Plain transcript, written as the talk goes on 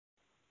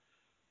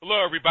Hello,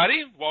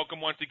 everybody.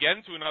 Welcome once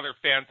again to another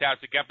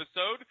fantastic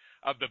episode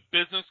of the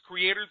Business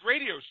Creators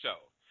Radio Show.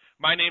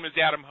 My name is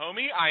Adam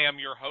Homey. I am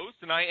your host,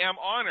 and I am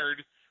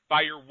honored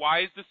by your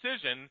wise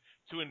decision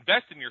to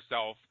invest in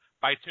yourself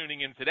by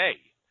tuning in today.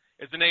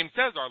 As the name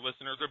says, our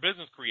listeners are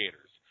business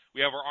creators.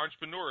 We have our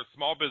entrepreneurs,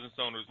 small business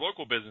owners,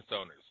 local business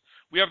owners.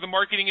 We have the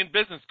marketing and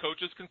business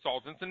coaches,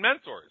 consultants, and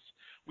mentors.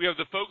 We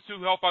have the folks who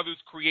help others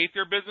create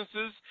their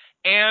businesses,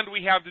 and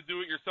we have the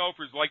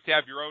do-it-yourselfers who like to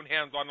have your own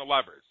hands on the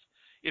levers.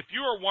 If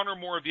you are one or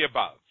more of the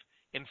above,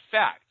 in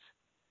fact,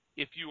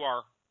 let me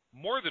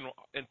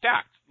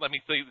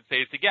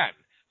say it again.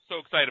 So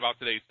excited about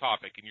today's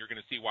topic, and you're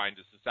going to see why in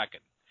just a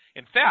second.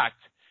 In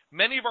fact,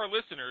 many of our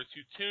listeners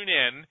who tune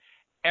in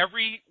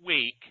every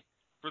week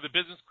for the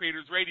Business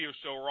Creators Radio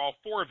Show are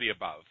all four of the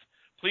above.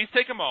 Please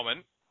take a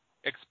moment,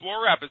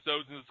 explore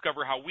episodes, and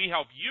discover how we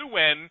help you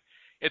win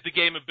at the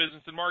game of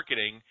business and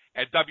marketing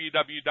at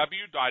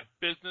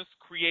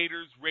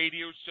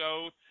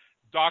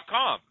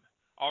www.businesscreatorsradioshow.com.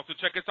 Also,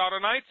 check us out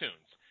on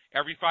iTunes.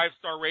 Every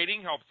 5-star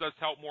rating helps us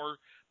help more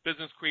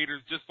business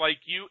creators just like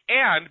you,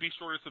 and be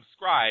sure to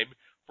subscribe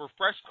for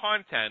fresh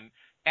content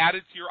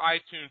added to your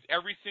iTunes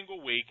every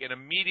single week and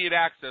immediate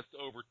access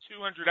to over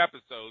 200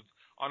 episodes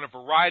on a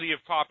variety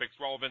of topics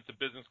relevant to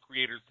business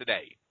creators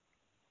today.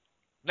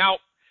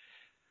 Now,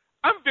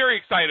 I'm very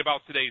excited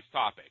about today's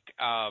topic,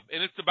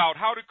 and it's about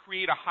how to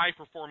create a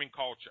high-performing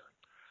culture.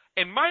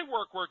 In my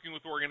working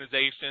with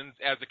organizations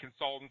as a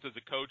consultant, as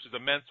a coach, as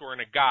a mentor,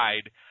 and a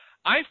guide,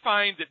 I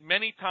find that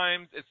many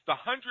times it's the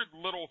 100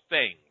 little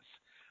things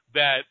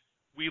that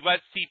we let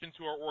seep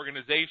into our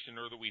organization,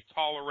 or that we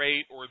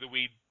tolerate, or that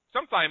we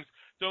sometimes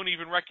don't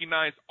even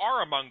recognize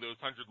are among those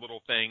 100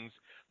 little things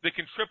that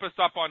can trip us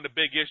up onto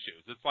big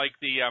issues. It's like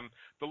the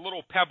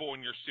little pebble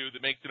in your shoe that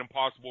makes it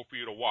impossible for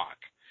you to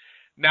walk.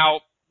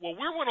 Now, what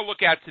we're going to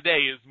look at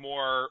today is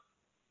more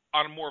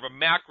of a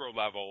macro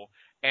level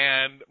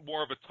and more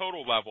of a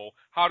total level,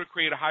 how to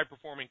create a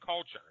high-performing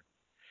culture.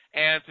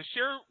 And to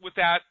share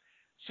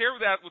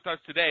that with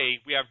us today,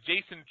 we have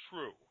Jason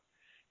True.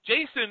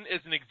 Jason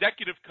is an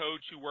executive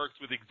coach who works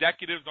with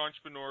executives,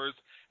 entrepreneurs,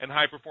 and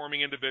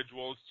high-performing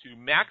individuals to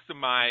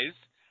maximize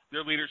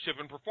their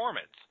leadership and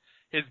performance.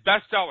 His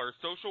bestseller,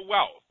 Social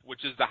Wealth,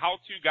 which is the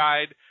how-to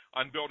guide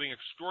on building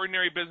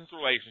extraordinary business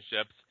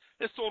relationships,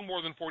 has sold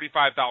more than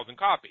 45,000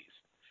 copies.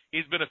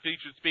 He's been a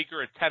featured speaker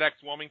at TEDx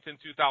Wilmington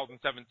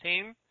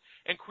 2017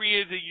 and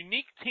created a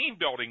unique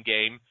team-building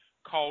game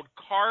called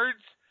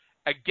Cards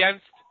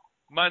Against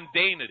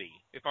Mundanity,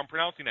 if I'm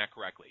pronouncing that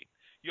correctly.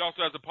 He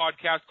also has a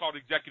podcast called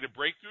Executive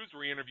Breakthroughs,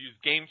 where he interviews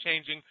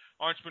game-changing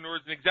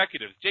entrepreneurs and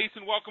executives.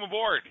 Jason, welcome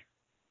aboard.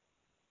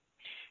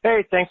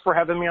 Hey, thanks for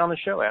having me on the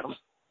show, Adam.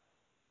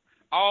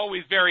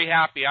 Always very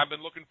happy. I've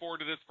been looking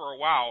forward to this for a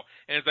while,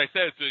 and as I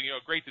said, it's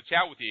great to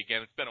chat with you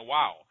again. It's been a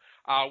while.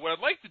 What I'd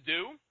like to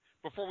do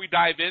before we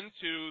dive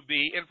into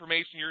the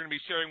information you're going to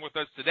be sharing with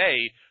us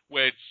today,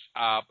 which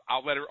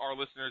I'll let our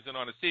listeners in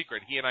on a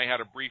secret. He and I had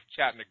a brief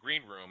chat in the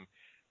green room.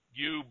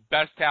 You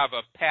best have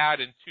a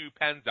pad and 2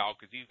 pens out,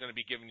 because he's going to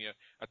be giving you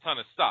a ton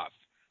of stuff.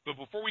 But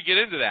before we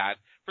get into that,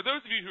 for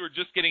those of you who are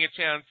just getting a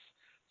chance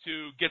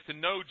to get to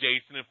know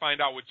Jason and find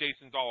out what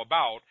Jason's all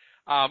about,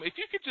 if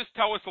you could just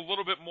tell us a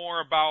little bit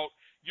more about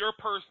your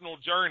personal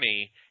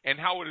journey and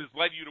how it has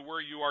led you to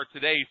where you are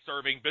today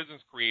serving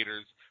business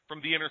creators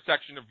from the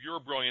intersection of your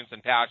brilliance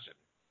and passion.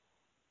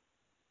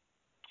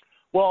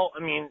 Well,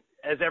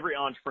 as every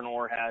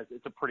entrepreneur has,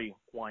 it's a pretty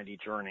windy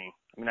journey.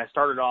 I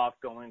started off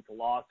going to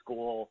law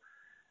school,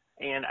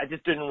 and I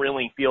just didn't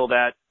really feel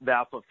that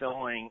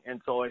fulfilling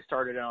until I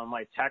started on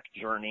my tech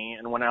journey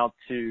and went out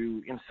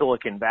in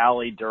Silicon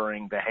Valley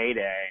during the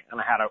heyday, and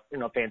I had a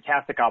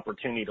fantastic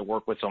opportunity to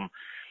work with some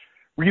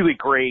really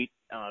great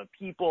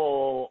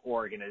people,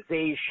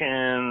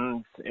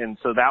 organizations, and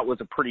so that was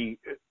a pretty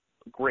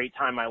great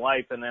time in my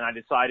life. And then I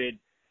decided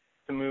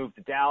to move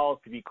to Dallas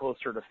to be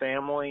closer to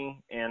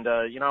family. And,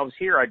 I was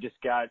here. I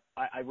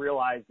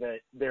realized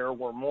that there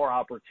were more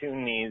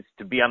opportunities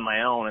to be on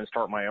my own and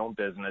start my own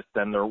business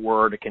than there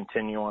were to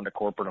continue on to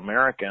corporate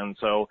America. And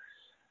so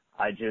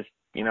I just,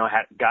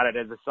 got it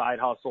as a side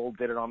hustle,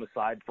 did it on the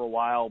side for a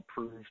while,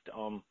 proved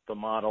the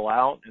model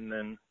out, and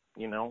then,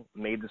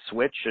 made the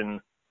switch and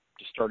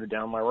just started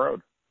down my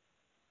road.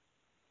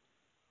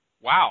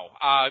 Wow.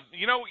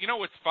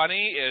 What's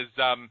funny is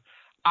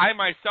I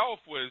myself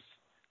was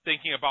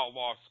thinking about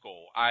law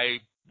school. I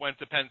went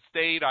to Penn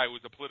State. I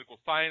was a political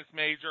science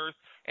major,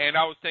 and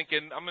I was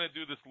thinking, I'm going to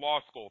do this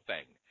law school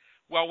thing.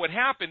 Well, what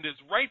happened is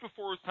right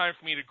before it was time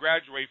for me to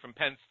graduate from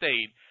Penn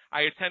State,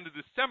 I attended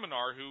this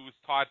seminar who was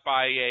taught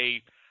by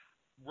a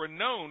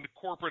renowned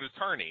corporate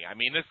attorney.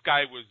 This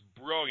guy was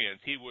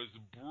brilliant. He was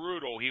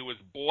brutal. He was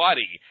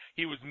bloody.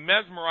 He was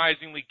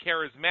mesmerizingly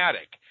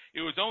charismatic.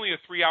 It was only a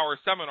 3-hour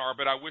seminar,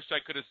 but I wish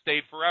I could have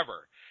stayed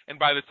forever. And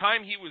by the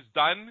time he was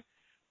done,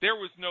 there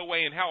was no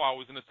way in hell I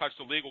was going to touch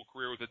the legal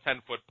career with a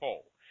 10-foot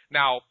pole.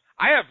 Now,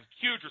 I have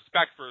huge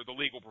respect for the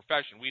legal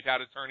profession. We've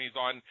had attorneys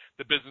on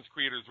the Business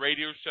Creators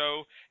Radio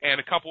Show, and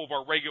a couple of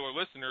our regular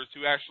listeners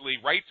who actually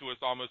write to us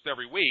almost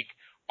every week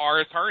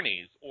are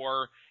attorneys,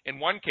 or in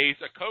one case,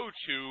 a coach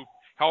who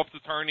helps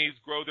attorneys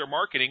grow their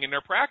marketing in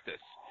their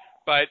practice,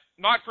 but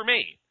not for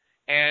me.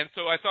 And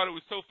so I thought it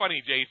was so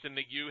funny, Jason,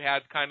 that you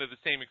had kind of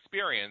the same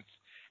experience.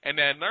 And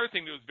then another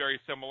thing that was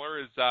very similar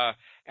is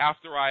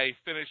after I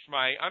finished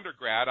my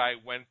undergrad, I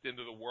went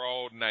into the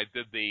world and I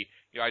did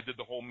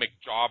the whole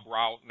McJob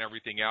route and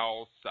everything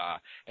else.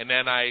 And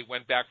then I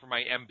went back for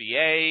my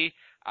MBA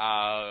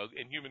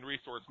in human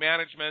resource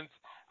management.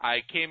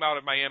 I came out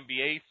of my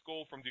MBA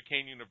school from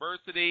Duquesne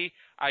University.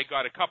 I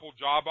got a couple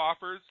job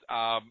offers.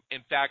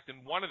 In fact,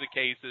 in one of the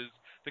cases,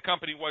 the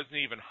company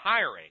wasn't even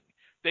hiring.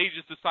 They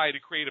just decided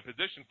to create a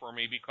position for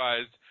me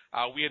because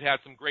we had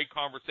some great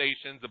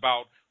conversations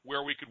about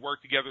where we could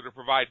work together to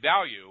provide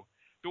value.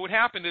 But what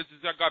happened is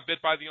I got bit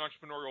by the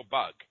entrepreneurial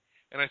bug,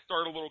 and I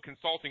started a little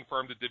consulting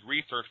firm that did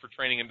research for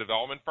training and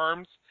development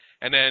firms.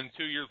 And then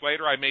 2 years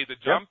later, I made the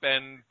jump,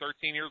 and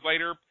 13 years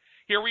later,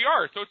 here we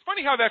are. So it's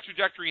funny how that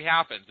trajectory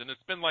happens, and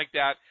it's been like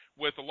that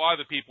with a lot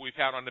of the people we've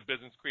had on the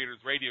Business Creators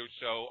Radio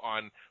Show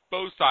on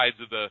both sides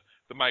of the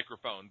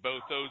microphone,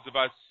 both those of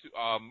us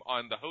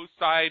on the host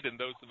side and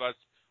those of us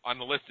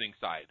on the listening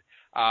side.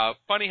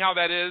 Funny how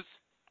that is,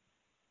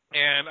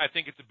 and I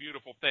think it's a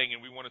beautiful thing,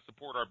 and we want to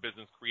support our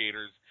business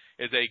creators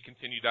as they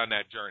continue down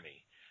that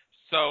journey.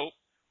 So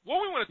what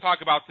we want to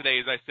talk about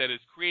today, as I said, is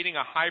creating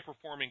a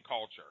high-performing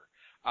culture.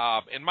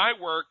 In my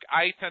work,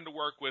 I tend to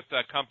work with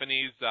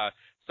companies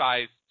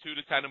size 2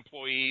 to 10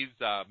 employees,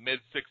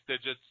 mid-6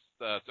 digits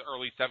to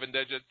early 7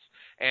 digits,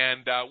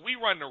 and we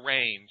run a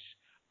range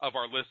of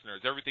our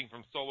listeners, everything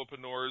from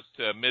solopreneurs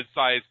to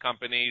mid-sized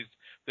companies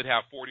that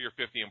have 40 or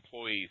 50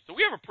 employees. So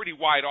we have a pretty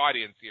wide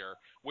audience here,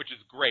 which is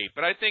great.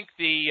 But I think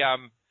the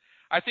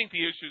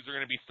issues are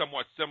going to be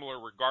somewhat similar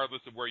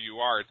regardless of where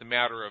you are. It's a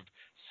matter of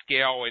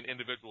scale and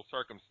individual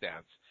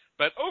circumstance.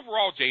 But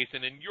overall,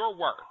 Jason, in your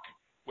work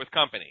with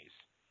companies,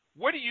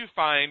 what do you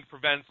find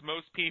prevents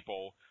most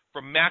people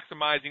from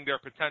maximizing their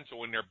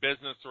potential in their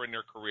business or in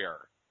their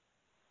career?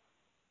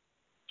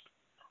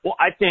 Well,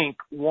 I think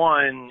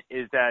one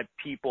is that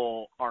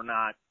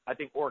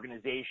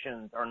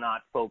organizations are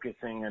not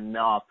focusing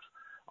enough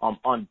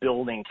on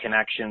building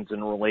connections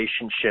and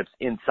relationships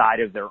inside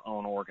of their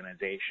own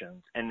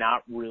organizations and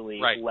not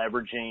really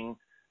leveraging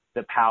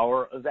the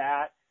power of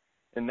that.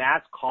 And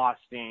that's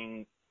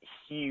costing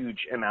huge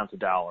amounts of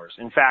dollars.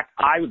 In fact,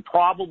 I would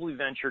probably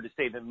venture to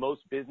say that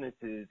most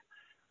businesses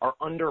are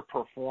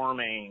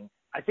underperforming.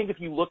 I think if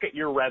you look at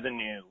your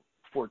revenue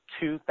for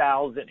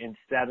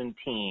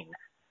 2017,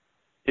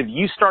 if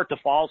you start to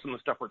follow some of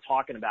the stuff we're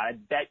talking about, I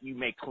bet you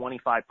make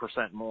 25%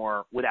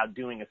 more without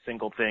doing a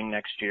single thing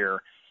next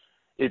year.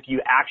 If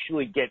you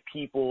actually get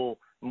people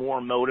more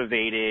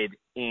motivated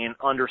and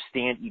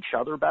understand each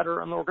other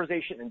better in the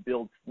organization and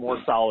build more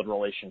solid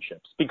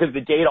relationships, because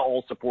the data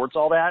all supports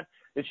all that.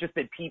 It's just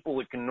that people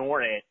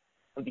ignore it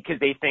because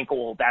they think,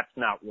 oh, that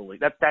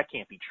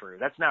can't be true.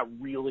 That's not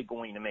really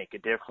going to make a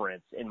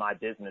difference in my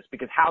business,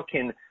 because how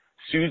can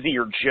Susie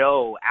or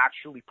Joe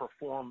actually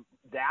perform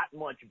that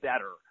much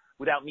better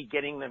without me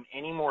getting them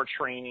any more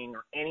training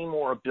or any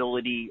more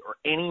ability or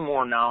any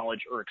more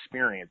knowledge or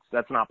experience?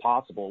 That's not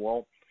possible.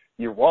 Well,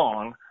 you're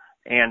wrong.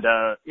 And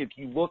if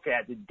you look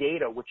at the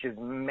data, which is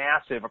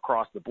massive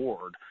across the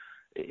board,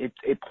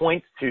 it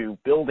points to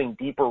building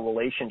deeper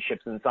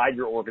relationships inside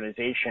your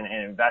organization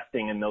and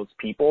investing in those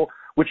people,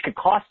 which could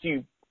cost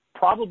you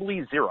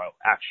probably zero,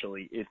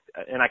 actually.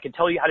 And I can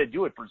tell you how to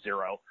do it for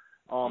zero,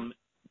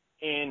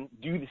 and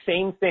do the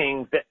same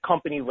things that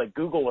companies like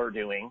Google are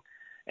doing.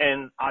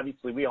 And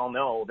obviously, we all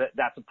know that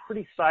that's a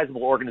pretty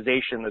sizable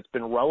organization that's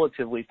been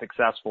relatively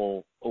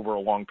successful over a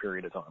long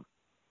period of time.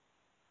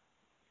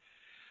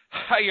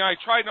 I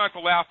tried not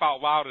to laugh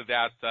out loud at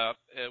that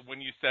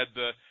when you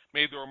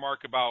made the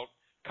remark about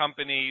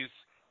companies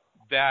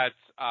that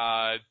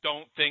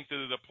don't think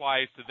that it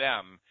applies to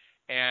them.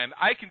 And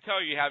I can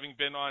tell you, having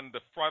been on the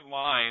front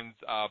lines,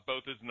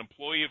 both as an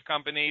employee of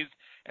companies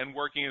and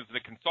working as a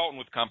consultant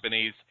with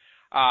companies,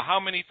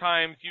 how many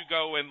times you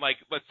go and,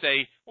 let's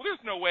say, well, there's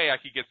no way I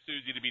could get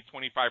Susie to be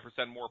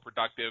 25% more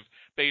productive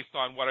based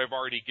on what I've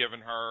already given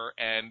her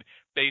and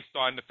based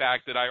on the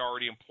fact that I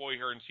already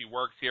employ her and she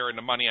works here and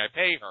the money I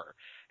pay her.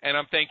 And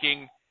I'm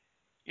thinking,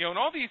 in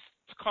all these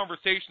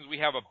conversations we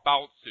have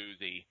about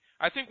Susie,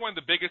 I think one of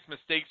the biggest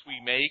mistakes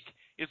we make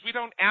is we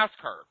don't ask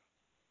her.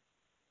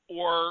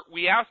 Or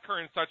we ask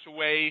her in such a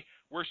way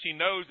where she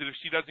knows that if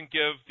she doesn't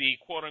give the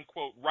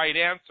quote-unquote right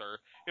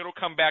answer, it'll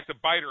come back to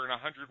bite her in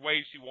 100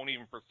 ways she won't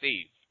even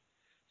perceive.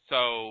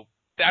 So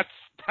that's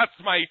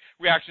my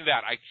reaction to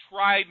that. I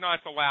tried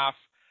not to laugh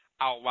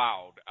out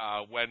loud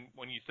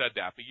when you said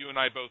that, but you and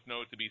I both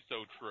know it to be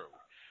so true.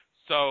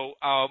 So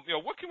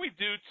what can we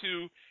do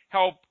to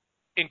help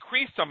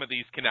increase some of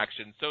these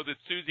connections so that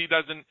Susie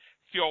doesn't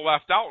feel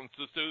left out and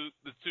so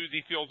that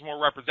Susie feels more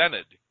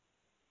represented?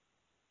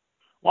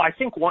 Well, I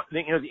think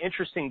the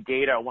interesting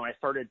data when I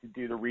started to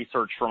do the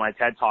research for my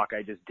TED Talk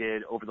I just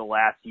did over the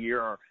last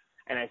year,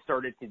 and I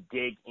started to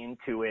dig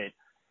into it,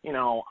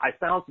 I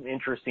found some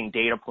interesting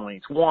data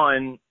points.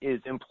 One is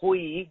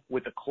employee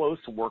with a close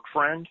work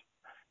friend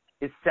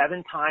is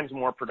 7 times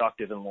more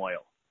productive and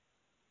loyal.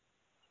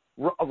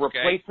 A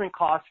replacement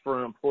cost for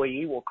an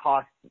employee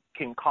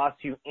can cost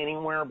you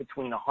anywhere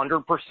between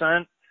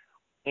 100%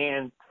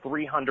 and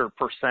 300%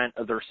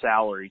 of their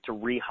salary to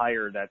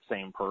rehire that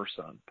same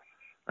person,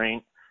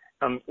 right?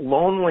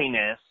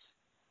 Loneliness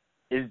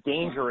is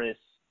dangerous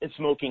as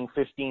smoking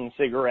 15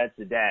 cigarettes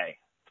a day.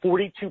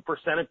 42%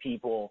 of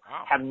people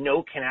have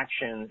no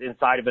connections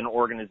inside of an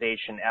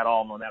organization at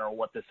all, no matter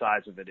what the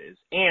size of it is.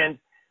 And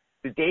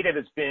the data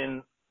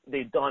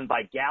they've done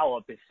by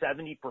Gallup is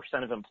 70%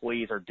 of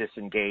employees are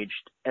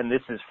disengaged, and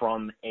this is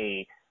from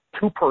a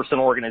 2-person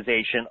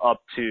organization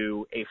up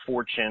to a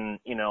Fortune,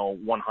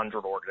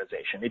 100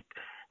 organization.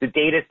 The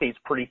data stays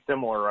pretty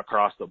similar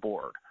across the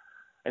board.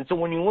 And so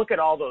when you look at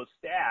all those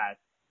stats,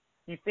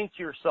 you think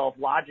to yourself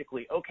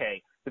logically,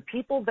 okay, the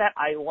people that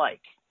I like,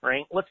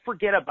 right? Let's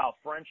forget about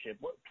friendship.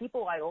 What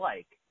people I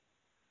like,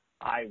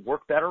 I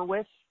work better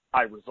with,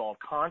 I resolve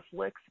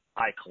conflicts,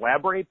 I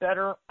collaborate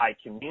better, I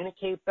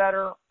communicate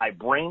better, I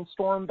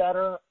brainstorm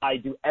better, I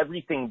do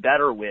everything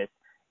better with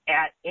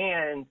at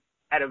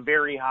a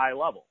very high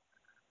level.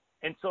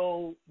 And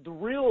so the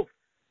real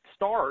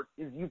start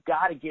is you've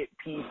got to get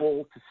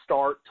people to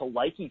start to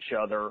like each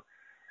other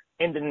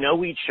and to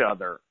know each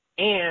other.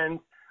 And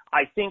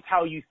I think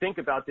how you think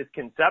about this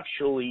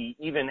conceptually,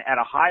 even at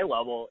a high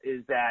level,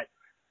 is that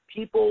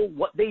people,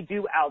 what they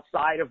do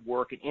outside of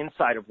work and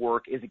inside of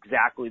work is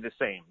exactly the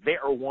same. They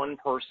are one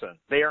person.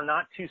 They are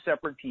not 2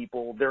 separate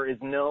people. There is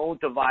no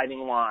dividing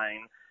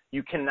line.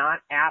 You cannot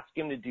ask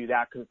them to do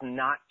that because it's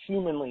not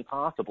humanly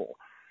possible.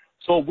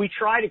 So we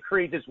try to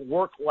create this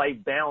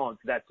work-life balance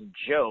that's a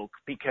joke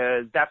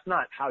because that's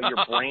not how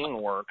your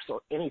brain works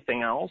or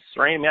anything else,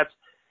 right? I mean,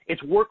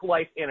 it's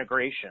work-life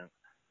integration.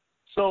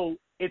 So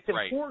it's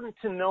important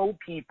to know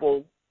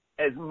people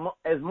as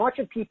much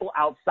of people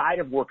outside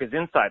of work as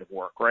inside of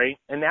work, right?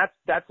 And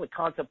that's like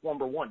concept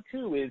number 1.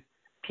 2 is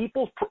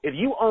if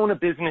you own a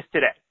business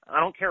today, I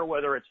don't care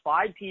whether it's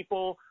 5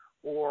 people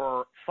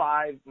or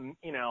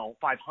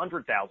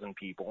 500,000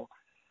 people,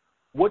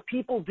 what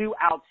people do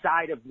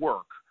outside of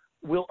work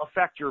will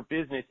affect your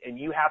business, and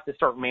you have to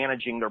start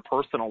managing their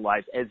personal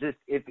lives as if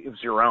it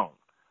was your own.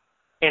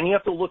 And you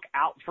have to look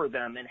out for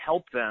them and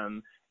help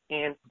them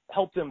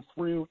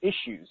through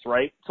issues,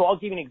 right? So I'll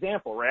give you an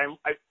example, right?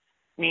 I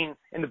mean,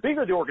 and the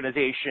bigger the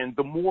organization,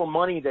 the more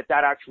money that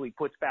actually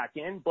puts back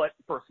in. But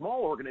for a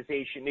small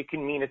organization, it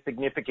can mean a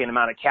significant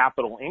amount of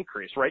capital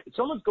increase, right? If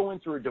someone's going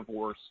through a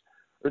divorce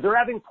or they're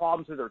having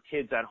problems with their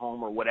kids at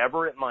home or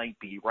whatever it might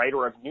be, right?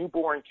 Or have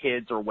newborn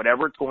kids or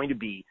whatever it's going to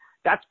be,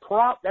 that's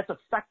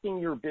affecting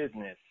your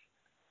business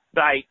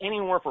by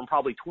anywhere from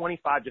probably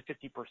 25 to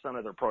 50%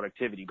 of their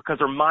productivity because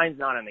their mind's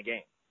not in the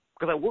game.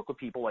 Because I work with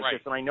people like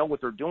this and I know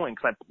what they're doing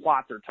because I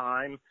plot their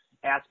time,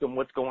 ask them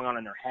what's going on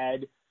in their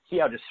head, see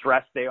how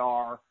distressed they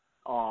are,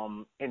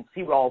 and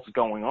see what else is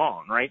going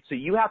on, right? So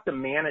you have to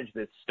manage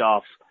this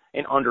stuff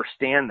and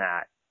understand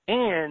that.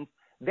 And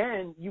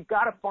then you've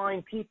got to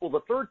find people.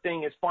 The third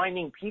thing is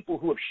finding people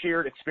who have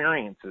shared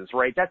experiences,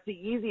 right? That's the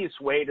easiest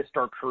way to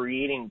start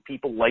creating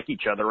people like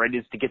each other, right,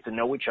 is to get to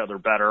know each other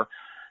better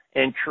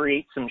and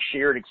create some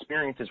shared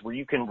experiences where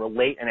you can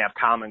relate and have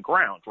common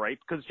ground, right?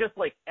 Because just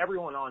like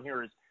everyone on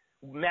here has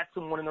met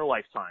someone in their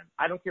lifetime,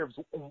 I don't care if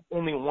it's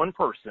only one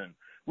person,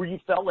 where you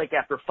felt like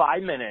after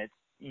 5 minutes,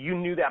 you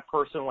knew that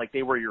person like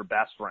they were your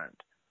best friend.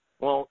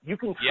 Well, you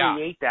can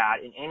create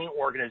that in any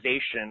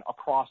organization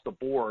across the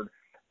board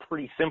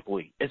pretty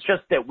simply. It's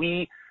just that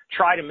we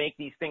try to make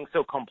these things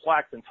so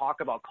complex and talk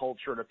about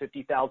culture at a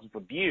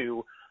 50,000-foot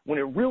view when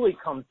it really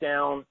comes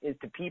down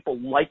to people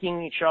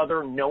liking each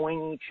other,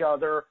 knowing each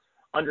other,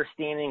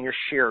 understanding your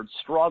shared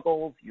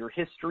struggles, your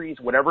histories,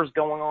 whatever's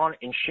going on,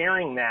 and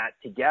sharing that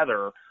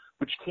together,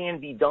 which can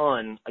be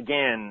done,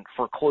 again,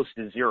 for close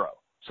to zero.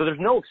 So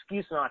there's no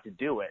excuse not to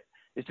do it.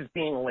 It's just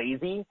being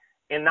lazy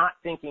and not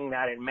thinking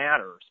that it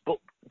matters. But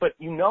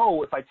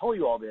if I told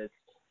you all this,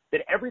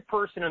 that every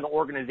person in the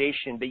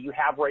organization that you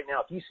have right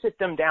now, if you sit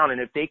them down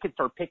and if they could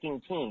start picking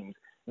teams,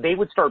 they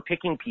would start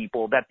picking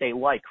people that they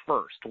like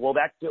first. Well,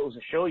 that goes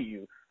to show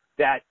you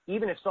that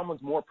even if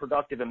someone's more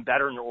productive and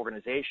better in their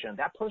organization,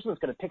 that person is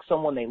going to pick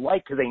someone they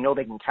like because they know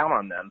they can count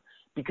on them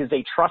because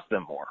they trust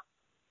them more.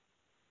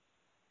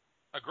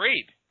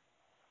 Agreed.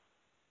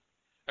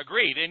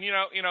 And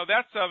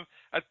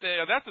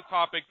that's a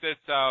topic that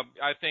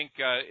I think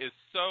is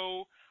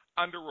so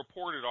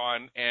underreported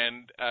on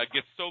and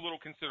gets so little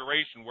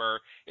consideration, where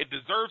it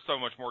deserves so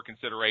much more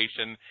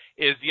consideration,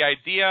 is the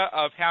idea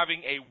of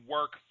having a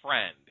work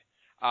friend.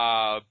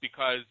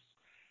 Because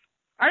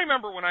I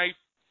remember when I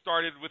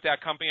started with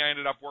that company I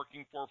ended up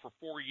working for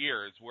 4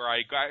 years, where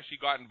I actually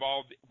got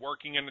involved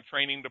working in the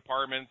training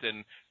department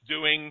and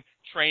doing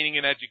training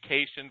and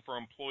education for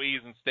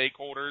employees and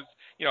stakeholders.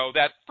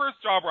 That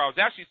first job where I was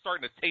actually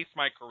starting to taste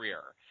my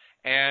career.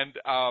 And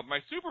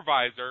my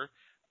supervisor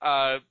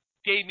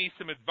gave me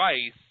some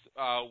advice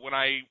when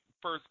I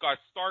first got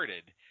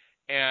started.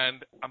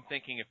 And I'm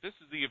thinking, if this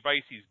is the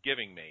advice he's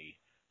giving me,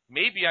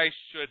 maybe I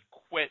should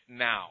quit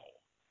now.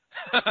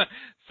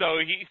 So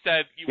he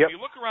said, when you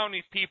look around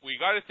these people, you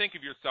got to think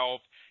of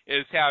yourself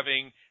as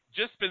having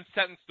just been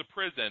sentenced to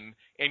prison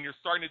and you're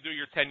starting to do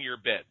your 10-year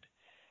bid.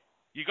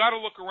 You got to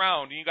look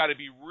around and you got to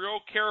be real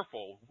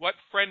careful. What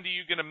friend are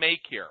you going to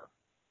make here?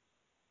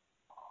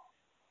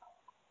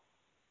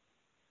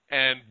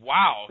 And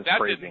wow, that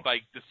crazy. didn't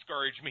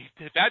discourage me.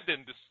 That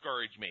didn't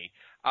discourage me.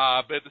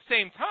 But at the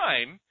same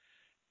time,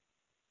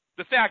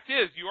 the fact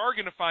is, you are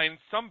going to find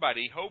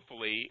somebody,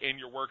 hopefully, in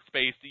your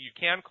workspace that you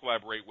can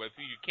collaborate with,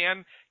 who you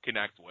can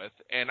connect with.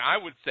 And I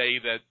would say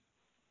that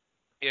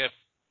if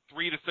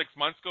 3 to 6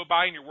 months go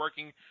by and you're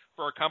working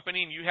for a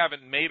company and you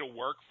haven't made a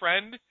work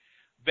friend,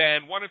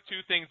 then one of two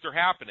things are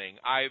happening.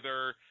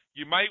 Either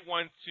you might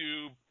want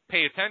to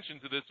pay attention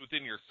to this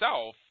within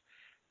yourself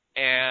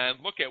and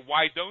look at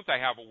why don't I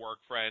have a work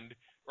friend,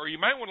 or you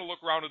might want to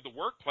look around at the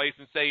workplace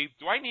and say,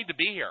 do I need to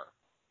be here?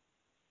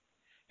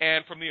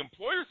 And from the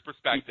employer's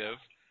perspective,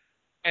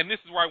 and this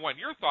is where I want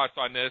your thoughts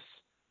on this,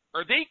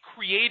 are they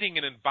creating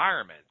an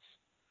environment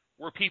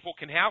where people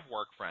can have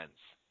work friends?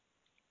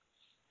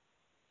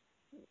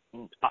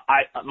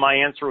 My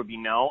answer would be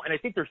no. And I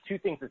think there's two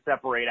things to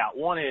separate out.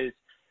 One is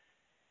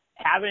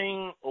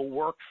having a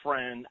work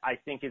friend, I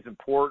think, is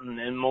important,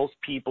 and most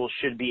people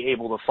should be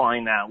able to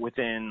find that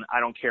within, I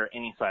don't care,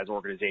 any size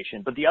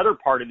organization. But the other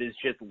part of it is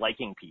just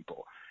liking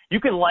people. You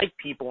can like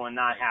people and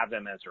not have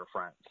them as your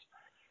friends.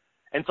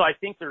 And so I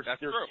think there's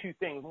two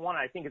things. One,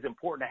 I think it's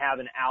important to have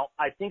an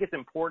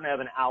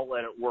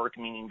outlet at work,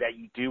 meaning that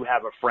you do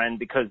have a friend,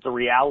 because the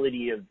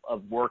reality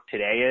of work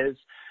today is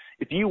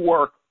if you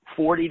work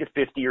 40 to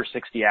 50 or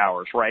 60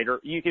 hours, right, or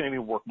you can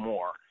even work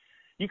more,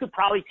 you could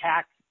probably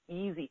tax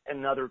easy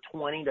another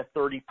 20 to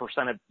 30%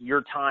 of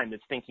your time is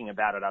thinking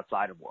about it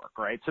outside of work,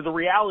 right? So the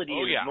reality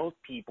is most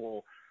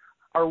people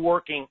are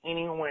working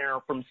anywhere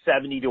from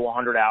 70 to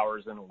 100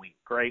 hours in a week,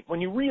 right? When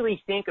you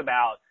really think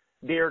about,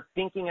 they're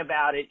thinking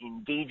about it,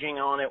 engaging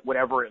on it,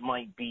 whatever it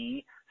might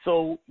be.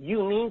 So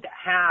you need to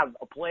have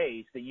a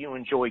place that you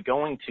enjoy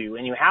going to,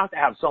 and you have to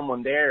have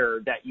someone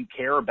there that you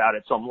care about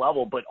at some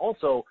level, but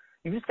also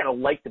you just got to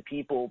like the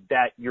people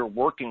that you're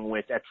working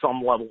with at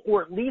some level,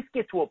 or at least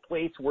get to a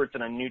place where it's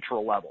in a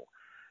neutral level,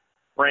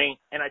 right?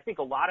 And I think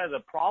a lot of the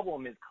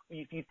problem is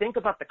if you think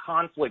about the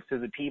conflicts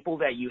of the people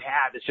that you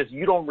have, it's just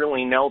you don't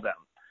really know them.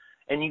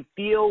 And you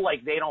feel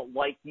like they don't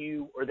like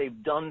you, or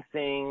they've done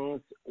things,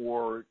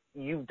 or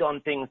you've done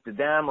things to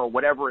them, or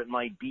whatever it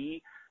might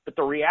be. But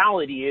the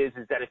reality is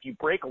that if you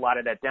break a lot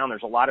of that down,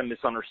 there's a lot of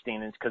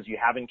misunderstandings because you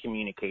haven't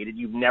communicated.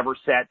 You've never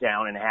sat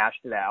down and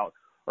hashed it out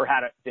or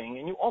had a thing.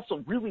 And you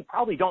also really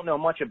probably don't know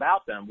much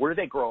about them. Where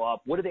do they grow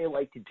up? What do they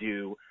like to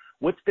do?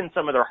 What's been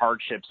some of their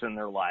hardships in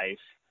their life?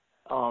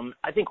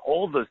 I think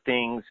all of those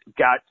things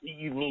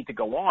you need to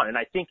go on. And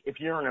I think if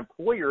you're an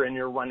employer and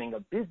you're running a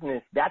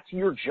business, that's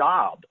your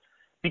job.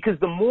 Because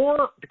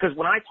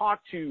when I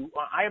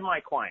I have my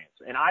clients,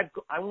 and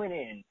I went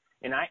in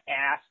and I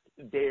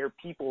asked their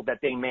people that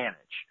they manage,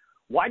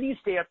 why do you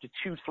stay up to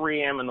 2,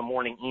 3 a.m. in the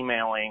morning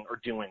emailing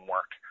or doing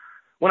work?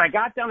 When I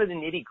got down to the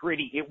nitty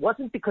gritty, it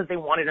wasn't because they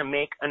wanted to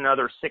make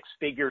another 6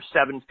 figures,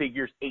 7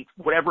 figures, 8,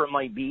 whatever it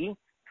might be.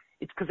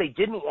 It's because they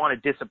didn't want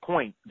to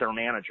disappoint their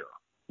manager,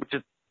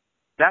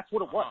 that's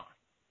what it was.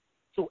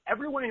 So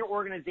everyone in your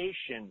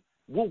organization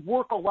will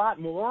work a lot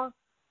more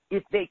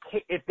if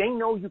they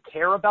know you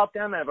care about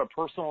them and have a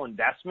personal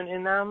investment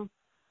in them,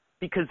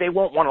 because they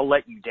won't want to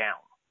let you down.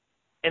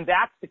 And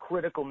that's the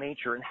critical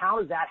nature. And how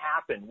does that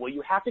happen? Well,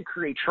 you have to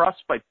create trust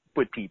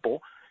with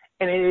people,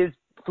 and it is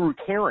through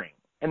caring.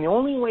 And the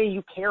only way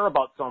you care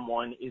about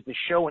someone is to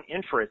show an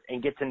interest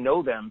and get to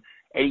know them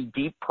at a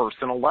deep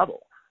personal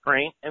level,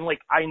 right? And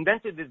I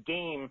invented this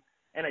game,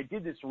 and I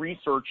did this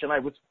research, and I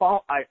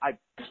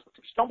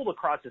stumbled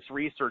across this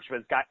research by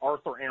this guy,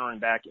 Arthur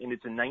Ehrenbeck, and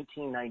it's in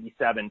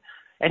 1997.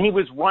 And he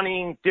was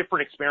running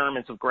different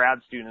experiments with grad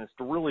students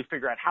to really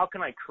figure out how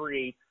can I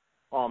create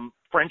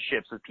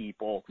friendships with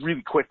people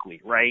really quickly,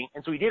 right?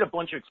 And so he did a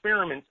bunch of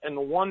experiments, and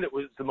the one that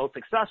was the most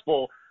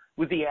successful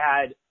was he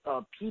had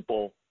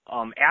people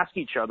ask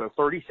each other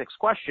 36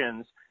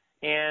 questions,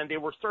 and they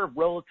were sort of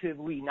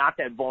relatively not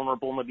that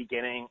vulnerable in the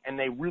beginning, and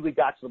they really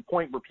got to the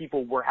point where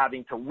people were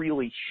having to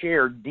really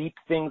share deep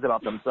things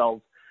about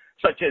themselves,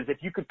 such as if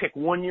you could pick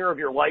 1 year of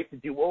your life to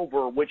do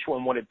over, which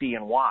one would it be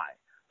and why,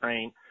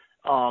 right?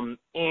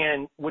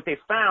 And what they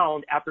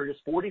found after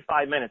just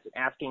 45 minutes of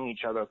asking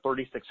each other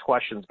 36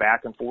 questions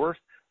back and forth,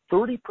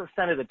 30%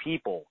 of the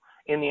people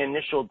in the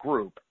initial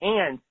group,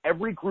 and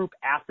every group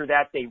after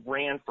that they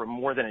ran for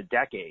more than a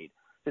decade,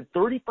 that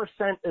 30%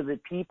 of the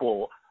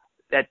people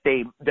that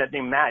they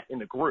met in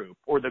the group,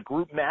 or the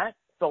group met,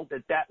 felt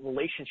that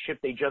relationship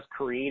they just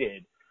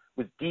created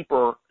was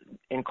deeper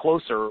and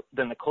closer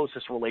than the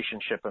closest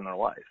relationship in their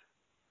life.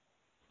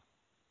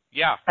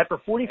 Yeah. After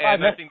 45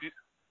 minutes,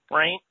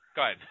 right?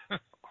 Go ahead.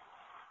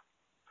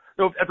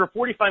 So after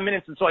 45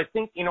 minutes, and so I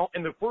think,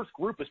 and the first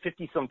group was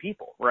 50-some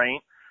people, right?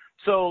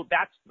 So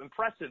that's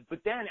impressive. But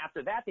then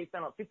after that, they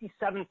found out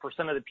 57%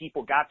 of the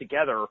people got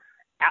together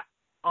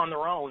on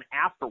their own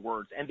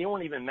afterwards, and they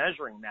weren't even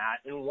measuring that.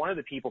 And one of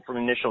the people from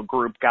the initial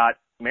group got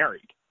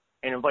married,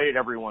 and invited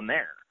everyone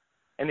there.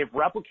 And they've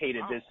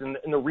replicated this. And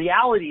the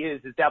reality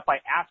is that by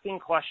asking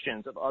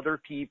questions of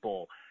other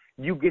people,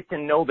 you get to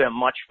know them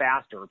much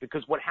faster,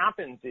 because what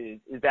happens is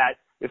that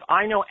if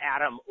I know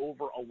Adam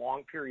over a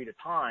long period of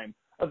time,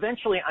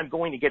 eventually I'm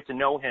going to get to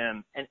know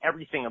him and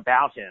everything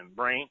about him,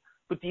 right?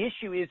 But the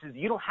issue is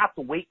you don't have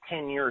to wait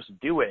 10 years to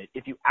do it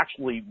if you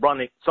actually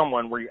run it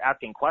someone where you're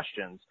asking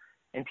questions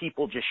and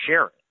people just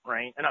share it,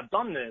 right? And I've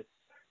done this,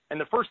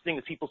 and the first thing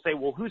is people say,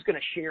 well, who's going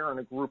to share in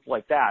a group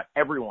like that?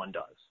 Everyone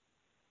does.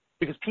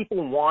 Because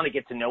people want to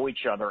get to know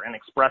each other and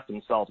express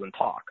themselves and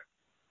talk.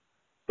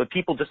 But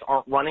people just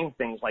aren't running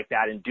things like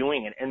that and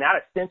doing it, and that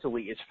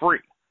ostensibly is free.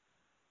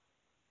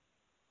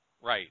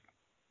 Right.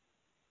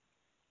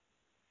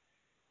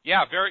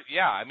 Yeah,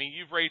 I mean,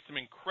 you've raised some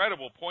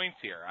incredible points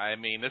here. I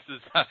mean, this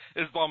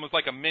is almost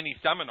like a mini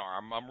seminar.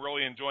 I'm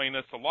really enjoying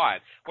this a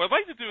lot. What I'd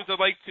like to do is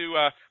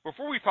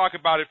before we talk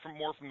about it from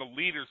the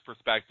leader's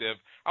perspective,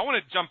 I want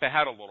to jump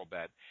ahead a little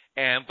bit,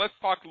 and let's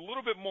talk a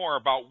little bit more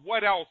about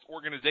what else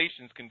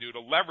organizations can do to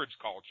leverage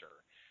culture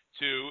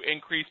to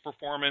increase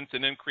performance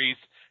and increase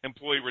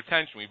employee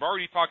retention. We've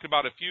already talked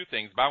about a few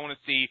things, but I want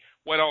to see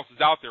what else is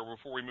out there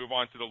before we move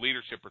on to the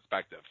leadership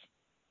perspective.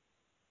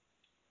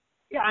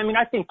 Yeah, I mean,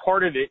 I think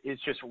part of it is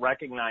just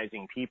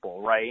recognizing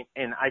people, right?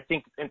 And I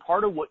think, and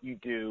part of what you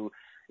do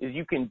is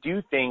you can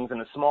do things in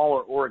a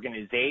smaller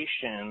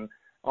organization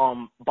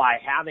by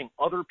having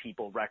other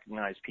people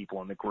recognize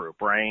people in the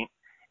group, right?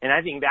 And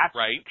I think that's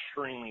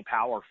extremely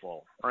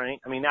powerful, right?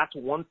 I mean, that's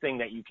one thing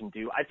that you can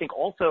do. I think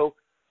also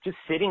just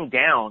sitting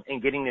down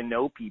and getting to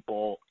know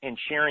people and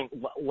sharing,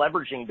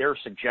 leveraging their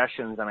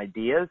suggestions and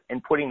ideas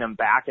and putting them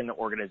back in the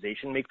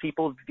organization make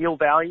people feel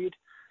valued.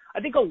 I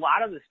think a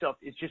lot of the stuff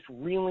is just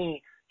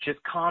really just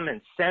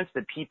common sense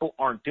that people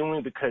aren't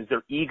doing because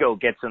their ego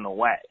gets in the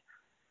way.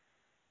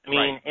 I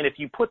mean, and if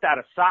you put that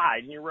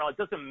aside and you realize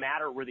it doesn't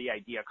matter where the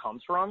idea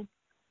comes from,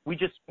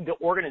 the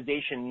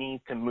organization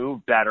needs to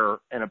move better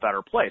in a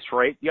better place,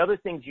 right? The other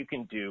things you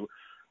can do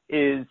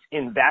is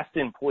invest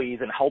in employees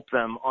and help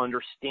them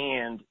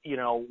understand,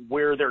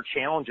 where their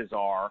challenges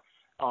are,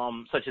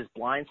 such as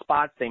blind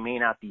spots they may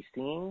not be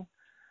seeing.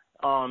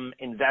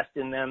 Invest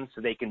in them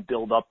so they can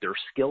build up their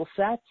skill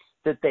sets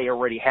that they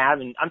already have.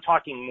 And I'm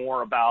talking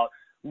more about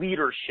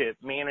leadership,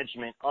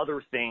 management,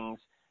 other things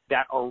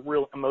that are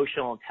real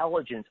emotional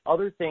intelligence,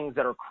 other things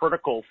that are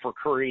critical for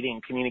creating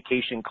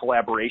communication,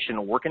 collaboration,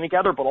 and working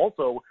together, but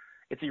also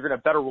if you're going to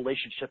have better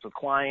relationships with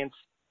clients,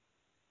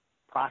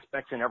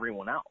 prospects, and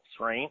everyone else,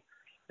 right?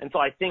 And so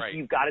I think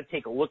you've got to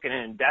take a look at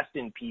and invest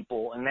in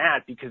people and that,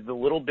 because the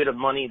little bit of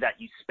money that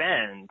you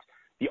spend,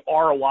 the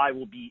ROI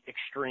will be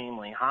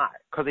extremely high,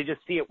 because I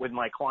just see it with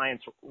my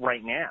clients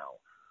right now.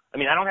 I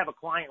mean, I don't have a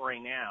client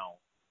right now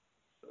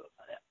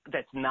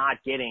that's not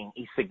getting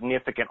a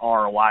significant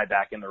ROI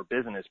back in their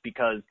business,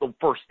 because the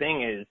first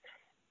thing is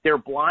their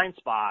blind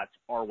spots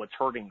are what's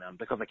hurting them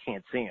because I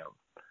can't see them.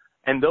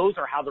 And those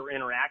are how they're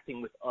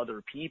interacting with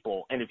other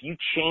people. And if you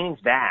change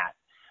that,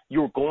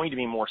 you're going to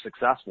be more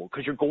successful,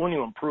 because you're going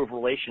to improve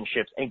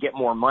relationships and get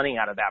more money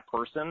out of that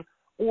person,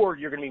 or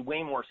you're going to be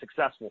way more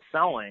successful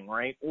selling,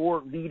 right,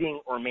 or leading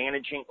or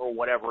managing or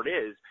whatever it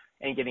is,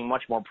 and getting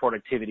much more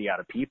productivity out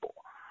of people.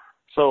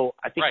 So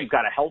I think you've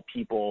got to help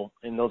people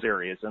in those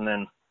areas, and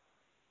then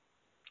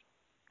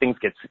things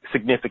get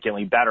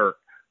significantly better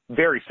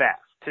very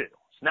fast, too.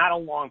 It's not a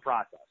long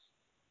process.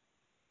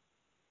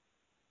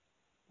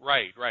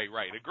 Right.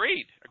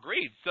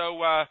 Agreed. So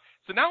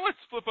now let's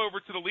flip over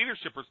to the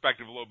leadership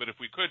perspective a little bit, if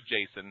we could,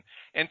 Jason,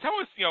 and tell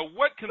us,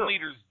 what can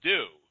leaders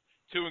do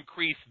to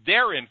increase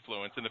their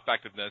influence and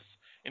effectiveness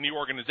in the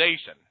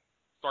organization,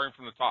 starting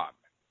from the top?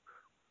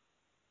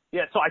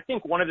 Yeah, so I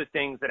think one of the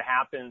things that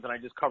happens, and I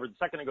just covered a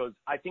second ago, is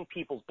I think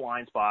people's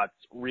blind spots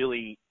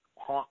really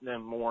haunt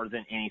them more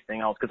than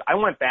anything else. Because I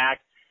went back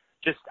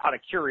just out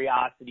of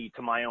curiosity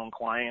to my own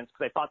clients,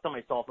 because I thought to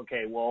myself,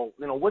 okay, well,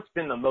 what's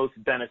been the most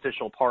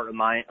beneficial part of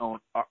my own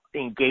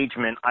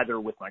engagement, either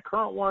with my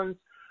current ones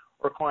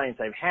or clients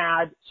I've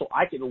had, so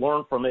I could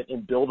learn from it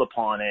and build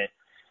upon it.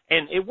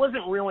 And it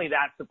wasn't really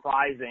that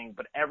surprising,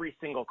 but every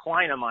single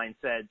client of mine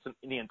said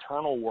the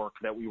internal work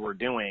that we were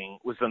doing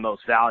was the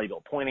most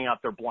valuable, pointing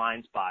out their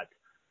blind spots,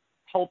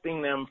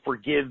 helping them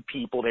forgive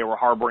people they were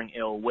harboring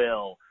ill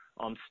will,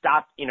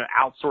 stop,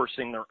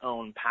 outsourcing their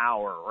own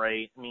power,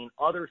 right? I mean,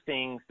 other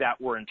things that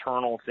were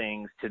internal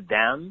things to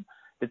them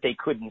that they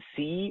couldn't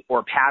see,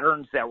 or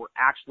patterns that were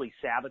actually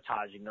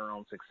sabotaging their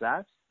own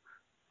success,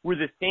 were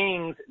the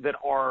things that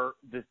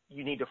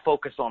you need to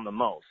focus on the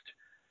most.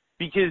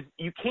 Because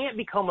you can't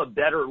become a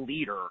better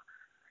leader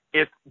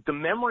if the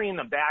memory in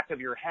the back of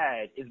your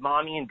head is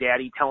mommy and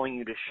daddy telling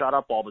you to shut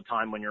up all the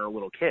time when you're a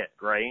little kid,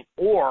 right?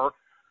 Or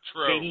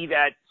maybe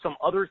that some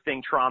other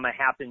trauma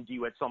happened to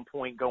you at some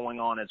point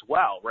going on as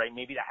well, right?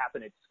 Maybe that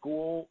happened at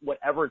school,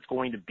 whatever it's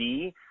going to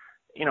be.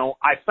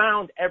 I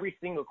found every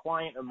single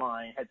client of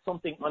mine had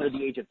something under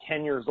the age of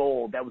 10 years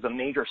old that was a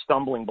major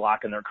stumbling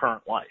block in their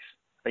current life,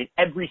 right?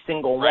 Every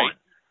single one.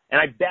 And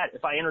I bet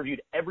if I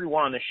interviewed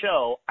everyone on the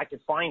show, I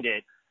could find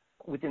it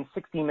within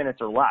 60 minutes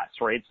or less,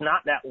 right? It's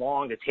not that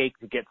long to take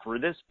to get through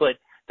this, but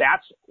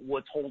that's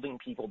what's holding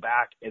people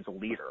back as a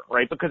leader,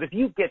 right? Because if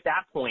you get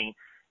that point,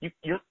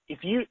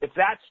 if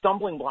that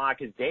stumbling block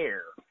is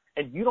there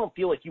and you don't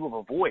feel like you have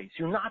a voice,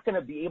 you're not going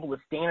to be able to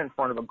stand in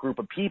front of a group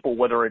of people,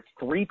 whether it's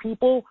 3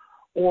 people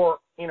or,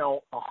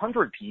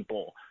 100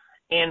 people,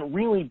 and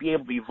really be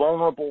able to be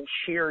vulnerable,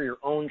 share your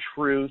own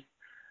truth,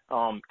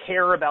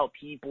 care about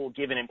people,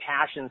 give an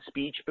impassioned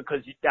speech, because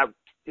that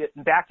in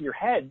the back of your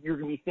head, you're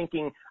going to be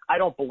thinking, I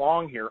don't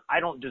belong here. I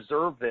don't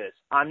deserve this.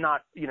 I'm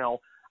not,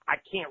 I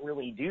can't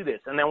really do this.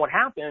 And then what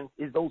happens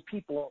is those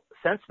people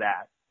sense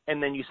that,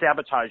 and then you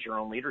sabotage your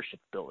own leadership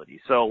ability.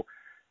 So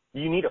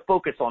you need to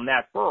focus on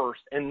that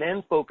first, and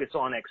then focus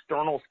on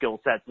external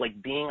skill sets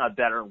like being a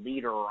better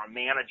leader or a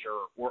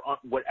manager or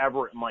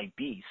whatever it might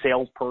be,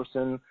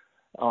 salesperson,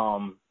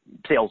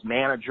 sales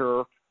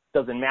manager,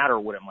 doesn't matter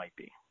what it might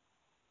be.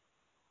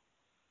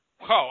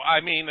 Well,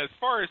 I mean, as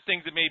far as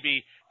things that may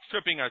be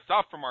tripping us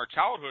up from our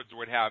childhoods or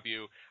what have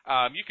you,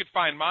 you could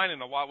find mine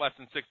in a lot less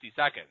than 60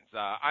 seconds.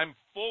 I'm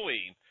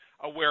fully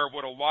aware of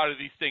what a lot of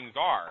these things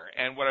are.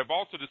 And what I've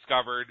also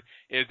discovered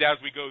is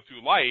as we go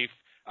through life,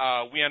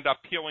 we end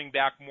up peeling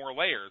back more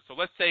layers. So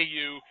let's say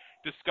you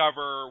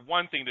discover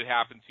one thing that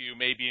happened to you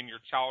maybe in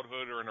your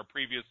childhood or in a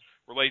previous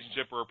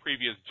relationship or a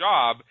previous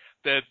job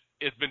that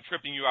has been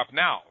tripping you up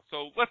now.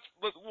 So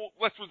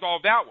let's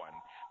resolve that one.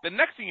 The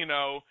next thing you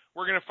know,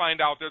 we're going to find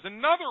out there's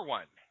another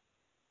one.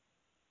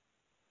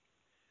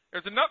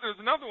 There's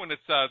another one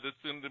that's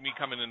going to be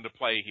coming into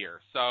play here.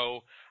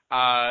 So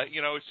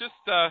it's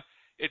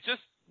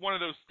just one of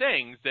those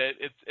things that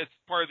it's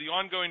part of the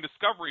ongoing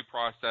discovery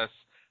process.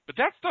 But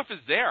that stuff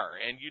is there,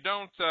 and you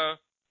don't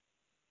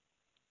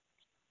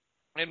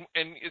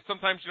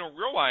sometimes you don't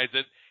realize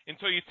it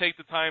until you take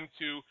the time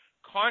to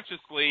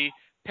consciously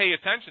pay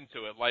attention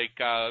to it. Like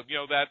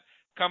that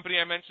company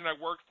I mentioned I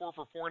worked for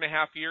 4.5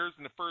 years.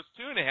 In the first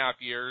 2.5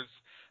 years,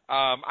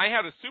 I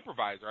had a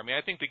supervisor. I mean,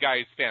 I think the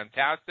guy is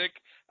fantastic.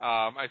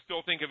 I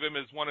still think of him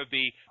as one of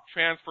the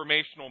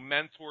transformational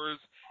mentors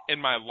in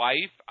my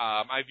life.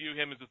 I view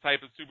him as the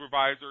type of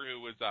supervisor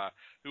who was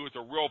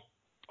a real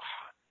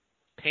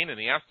pain in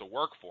the ass to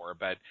work for.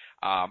 But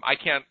I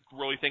can't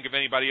really think of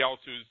anybody else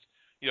who's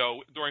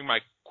during my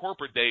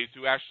corporate days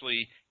who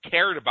actually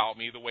cared about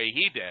me the way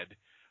he did.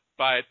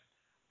 But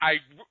I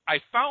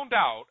found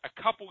out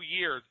a couple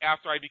years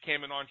after I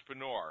became an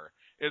entrepreneur,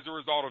 as a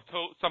result of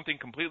something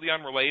completely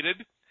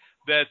unrelated,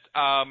 that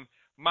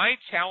my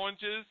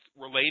challenges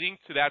relating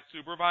to that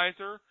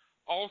supervisor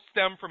all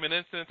stem from an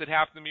incident that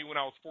happened to me when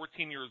I was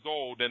 14 years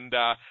old, and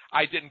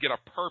I didn't get a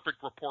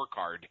perfect report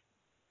card.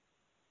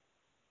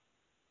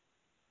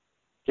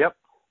 Yep.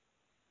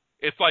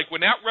 It's like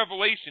when that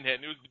revelation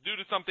hit, and it was due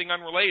to something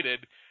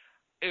unrelated,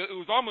 it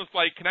was almost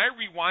like, can I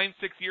rewind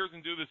 6 years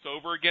and do this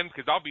over again?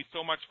 Because I'll be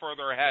so much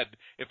further ahead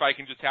if I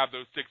can just have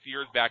those 6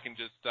 years back and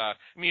just,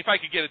 if I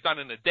could get it done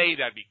in a day,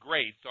 that'd be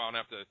great, so I don't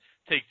have to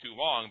take too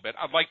long. But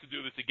I'd like to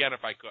do this again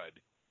if I could.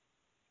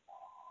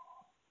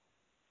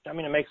 I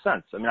mean, it makes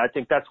sense. I mean, I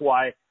think that's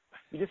why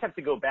you just have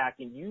to go back,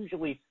 and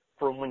usually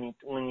for when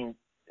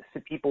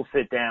people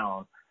sit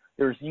down,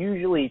 there's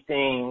usually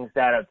things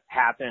that have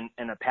happened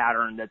in a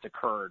pattern that's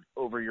occurred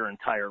over your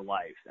entire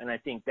life. And I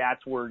think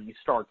that's where you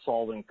start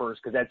solving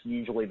first, because that's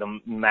usually the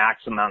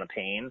max amount of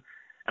pain.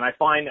 And I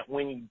find that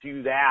when you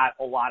do that,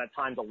 a lot of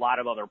times, a lot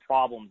of other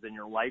problems in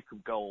your life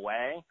could go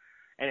away.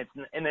 And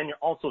then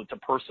it's a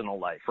personal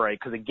life, right?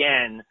 Because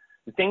again,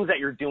 the things that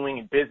you're doing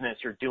in business,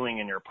 you're doing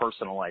in your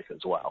personal life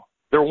as well.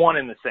 They're one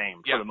and the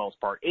same for the most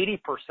part.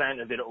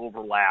 80% of it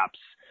overlaps,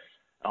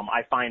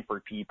 I find,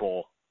 for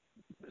people.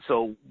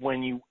 So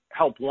when you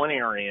help one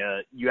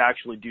area, you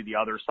actually do the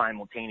other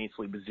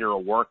simultaneously with zero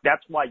work.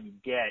 That's why you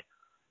get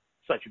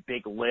such a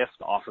big lift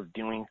off of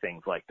doing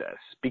things like this,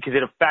 because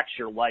it affects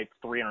your life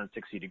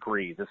 360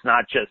 degrees. It's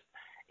not just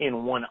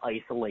in one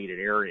isolated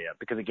area,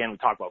 because again, we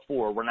talked about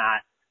before, we're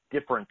not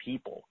different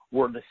people.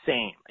 We're the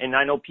same. And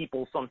I know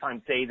people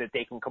sometimes say that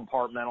they can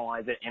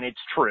compartmentalize it, and it's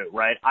true,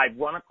 right? I've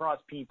run across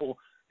people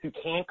who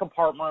can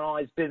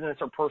compartmentalize business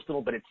or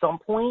personal, but at some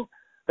point,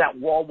 that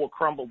wall will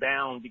crumble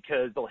down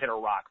because they'll hit a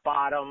rock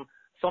bottom.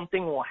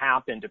 Something will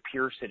happen to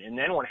pierce it. And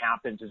then what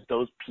happens is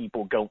those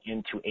people go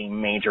into a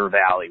major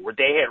valley where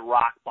they hit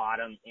rock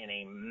bottom in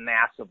a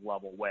massive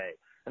level way,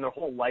 and their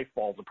whole life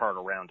falls apart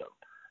around them.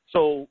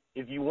 So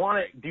if you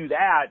want to do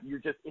that,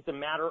 it's a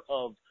matter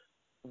of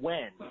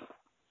when,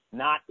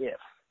 not if,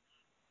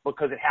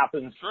 because it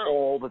happens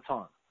all the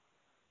time.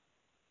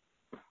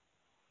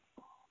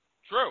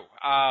 True.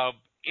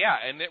 Yeah,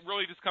 and it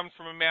really just comes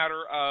from a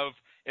matter of,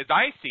 as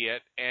I see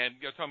it, and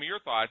tell me your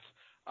thoughts,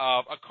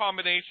 a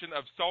combination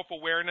of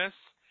self-awareness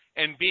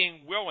and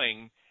being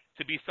willing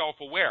to be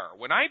self-aware.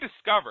 When I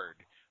discovered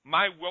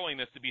my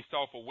willingness to be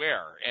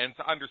self-aware and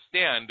to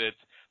understand that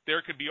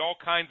there could be all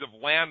kinds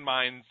of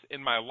landmines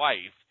in my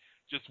life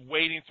just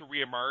waiting to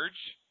reemerge,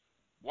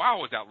 wow,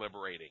 was that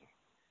liberating.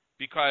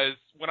 Because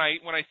when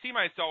I see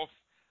myself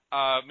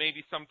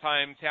maybe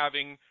sometimes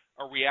having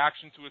a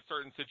reaction to a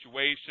certain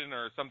situation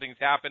or something's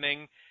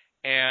happening,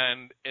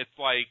 and it's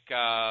like,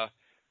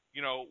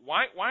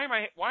 why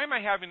am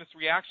I having this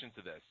reaction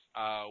to this?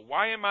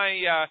 Why am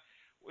I?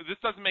 This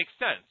doesn't make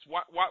sense.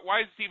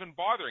 Why is this even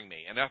bothering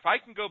me? And if I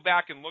can go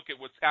back and look at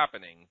what's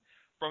happening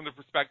from the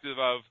perspective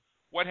of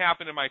what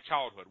happened in my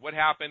childhood, what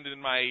happened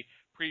in my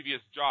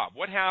previous job,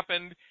 what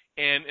happened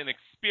in an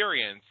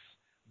experience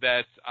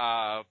that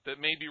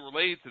may be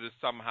related to this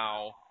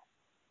somehow,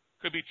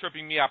 could be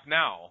tripping me up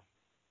now.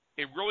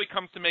 It really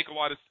comes to make a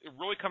lot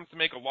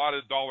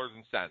of dollars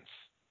and cents.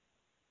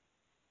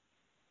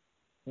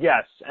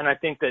 Yes, and I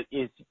think that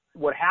is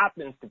what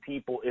happens to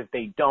people if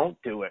they don't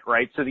do it,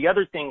 right? So the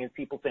other thing is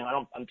people saying,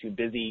 I'm too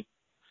busy,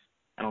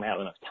 I don't have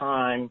enough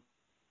time,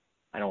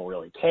 I don't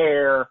really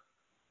care,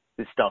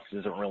 this stuff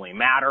doesn't really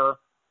matter.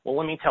 Well,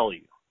 let me tell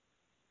you,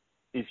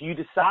 if you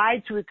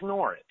decide to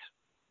ignore it,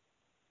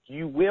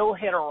 you will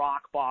hit a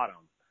rock bottom,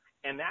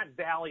 and that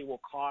valley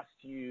will cost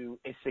you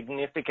a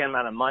significant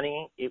amount of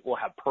money. It will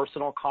have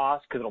personal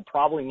costs because it'll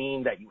probably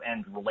mean that you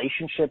end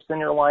relationships in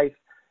your life,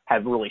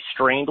 have really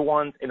strained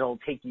ones, and it'll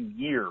take you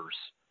years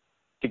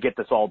to get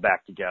this all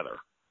back together.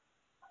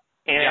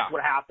 And That's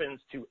what happens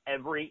to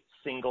every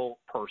single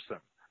person,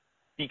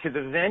 because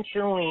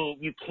eventually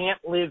you can't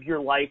live your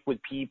life with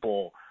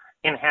people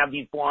and have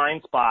these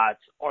blind spots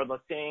or the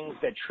things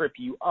that trip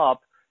you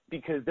up,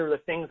 because they're the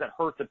things that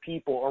hurt the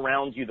people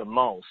around you the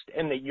most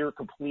and that you're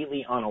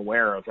completely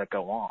unaware of that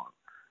go on.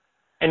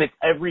 And it's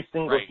every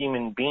single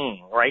human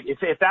being, right? If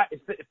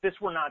this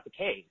were not the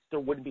case, there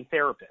wouldn't be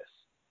therapists,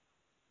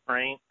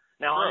 right?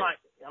 Now,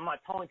 I'm not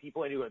telling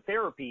people to do a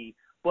therapy,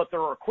 but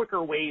there are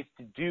quicker ways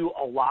to do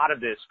a lot of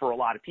this for a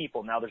lot of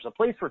people. Now, there's a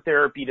place for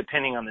therapy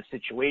depending on the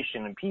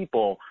situation and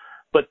people,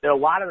 but a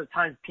lot of the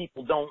times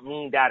people don't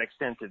need that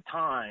extensive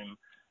time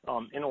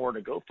in order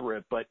to go through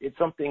it. But it's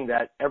something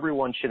that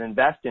everyone should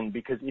invest in,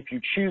 because if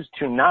you choose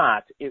to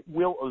not, it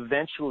will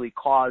eventually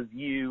cause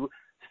you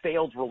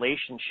failed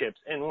relationships.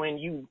 And when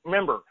you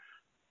remember,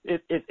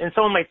 and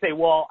someone might say,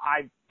 well,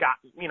 I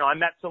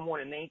met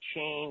someone and they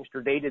changed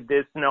or they did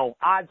this. No,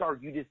 odds are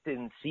you just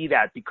didn't see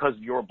that because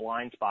of your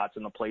blind spots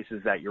in the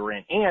places that you're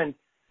in. And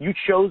you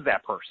chose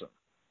that person.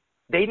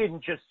 They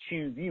didn't just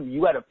choose you.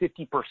 You had a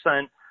 50%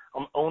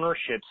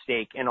 ownership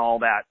stake in all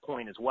that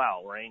point as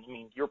well, right? I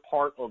mean, you're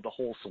part of the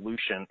whole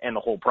solution and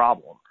the whole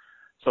problem.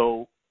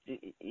 So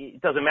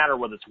it doesn't matter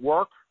whether it's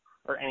work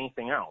or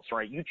anything else,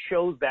 right? You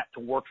chose that to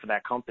work for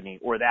that company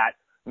or that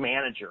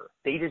manager.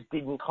 They just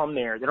didn't come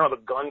there. They don't have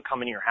a gun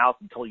come into your house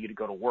and tell you to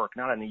go to work,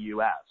 not in the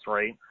U.S.,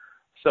 right?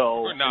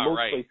 So in most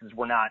places,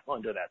 we're not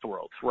under that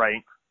world,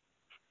 right?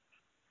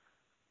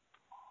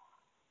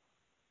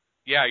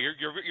 Yeah,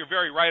 you're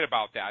very right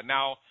about that.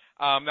 Now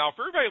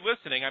for everybody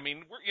listening, I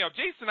mean,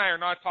 Jason and I are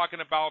not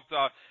talking about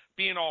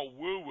being all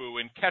woo-woo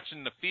and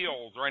catching the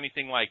feels or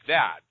anything like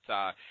that.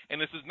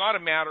 And this is not a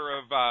matter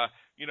of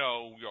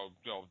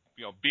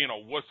being a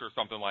wuss or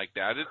something like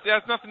that. It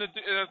has nothing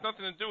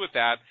to do with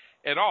that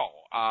at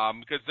all.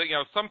 Because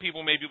some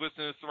people may be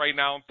listening to this right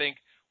now and think,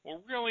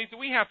 well, really, do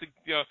we have to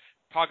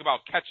talk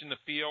about catching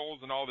the feels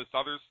and all this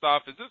other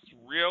stuff? Is this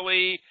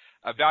really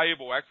a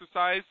valuable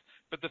exercise?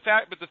 But the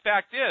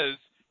fact is,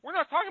 we're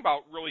not talking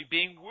about really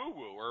being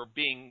woo-woo or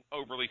being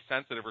overly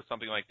sensitive or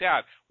something like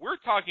that. We're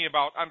talking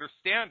about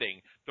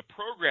understanding the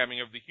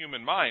programming of the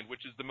human mind,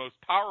 which is the most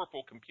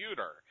powerful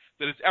computer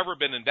that has ever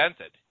been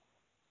invented.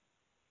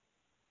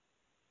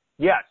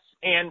 Yes.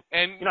 And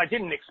I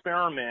did an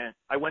experiment.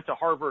 I went to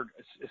Harvard.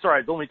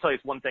 Sorry, let me tell you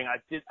one thing.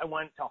 I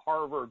went to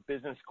Harvard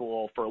Business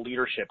School for a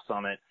leadership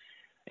summit,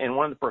 and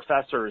one of the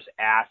professors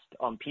asked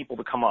people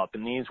to come up,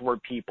 and these were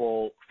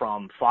people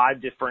from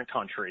 5 different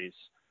countries.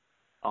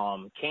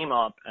 Came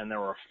up, and there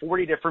were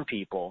 40 different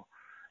people,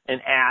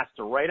 and asked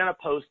to write on a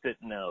Post-it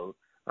note,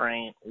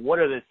 right, what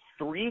are the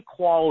 3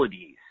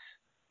 qualities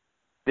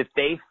that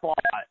they thought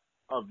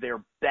of their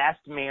best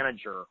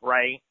manager,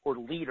 right, or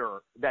leader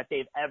that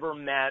they've ever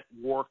met,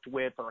 worked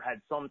with, or had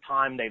some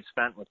time they've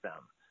spent with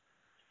them.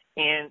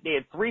 And they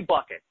had 3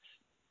 buckets: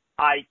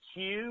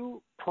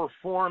 IQ,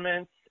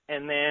 performance,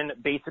 and then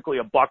basically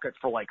a bucket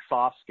for like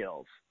soft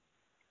skills.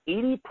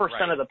 80%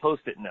 of the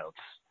Post-it notes,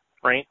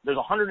 right, there's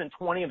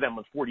 120 of them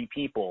with 40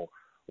 people,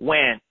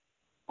 went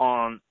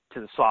on to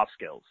the soft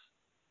skills,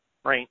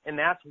 right? And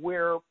that's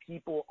where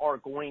people are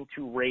going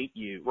to rate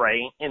you,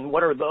 right? And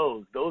what are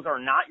those? Those are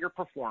not your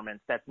performance.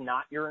 That's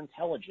not your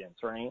intelligence,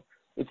 right?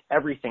 It's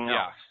everything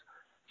else.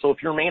 So if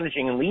you're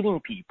managing and leading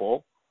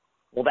people,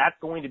 well, that's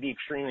going to be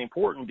extremely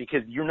important,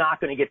 because you're not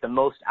going to get the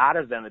most out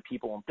of them if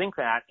people don't think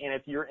that. And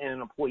if you're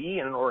an employee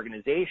in an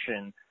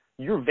organization,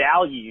 your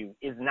value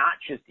is not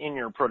just in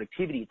your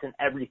productivity, it's in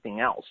everything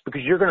else,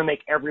 because you're going to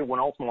make everyone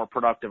else more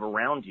productive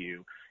around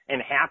you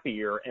and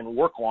happier and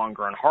work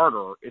longer and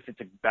harder if it's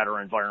a better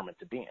environment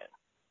to be in.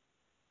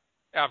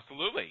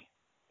 Absolutely.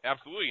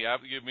 Absolutely. I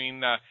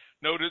mean,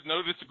 no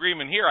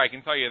disagreement here, I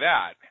can tell you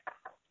that.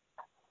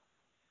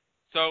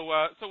 So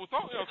with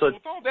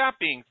all that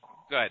being,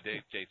 go ahead,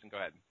 Jason, go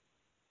ahead.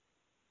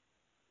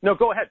 No,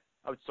 go ahead.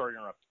 I was sorry to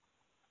interrupt.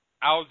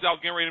 I was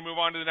getting ready to move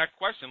on to the next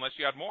question, unless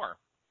you had more.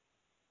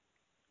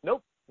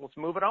 Nope. Let's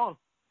move it on.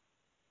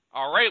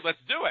 All right,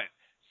 let's do it.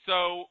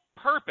 So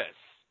purpose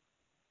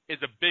is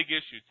a big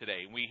issue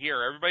today. We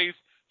hear everybody's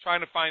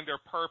trying to find their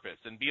purpose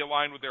and be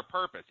aligned with their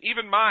purpose.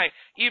 Even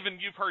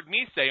you've heard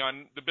me say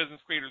on the Business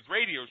Creators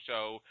Radio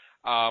Show,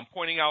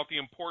 pointing out the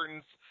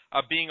importance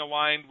of being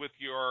aligned with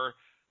your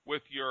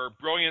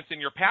brilliance and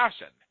your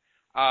passion.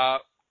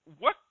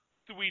 What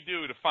do we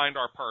do to find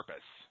our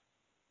purpose?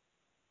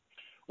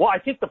 Well, I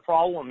think the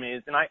problem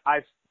is, and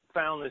I've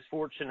found this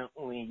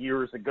fortunately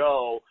years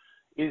ago,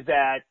 is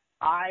that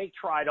I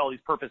tried all these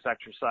purpose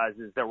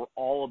exercises that were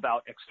all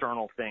about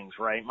external things,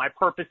 right? My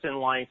purpose in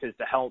life is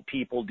to help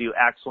people do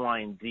X, Y,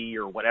 and Z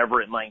or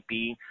whatever it might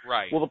be.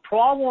 Right. Well, the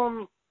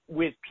problem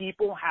with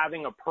people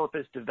having a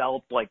purpose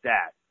developed like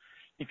that,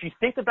 if you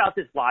think about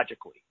this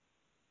logically,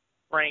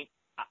 right,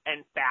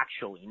 and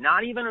factually,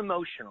 not even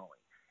emotionally,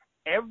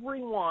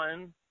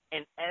 everyone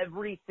and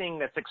everything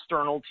that's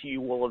external to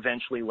you will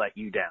eventually let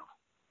you down.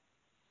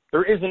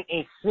 There isn't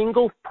a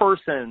single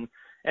person,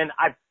 and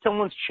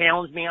someone's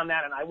challenged me on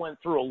that, and I went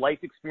through life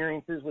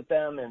experiences with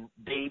them, and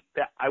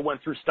I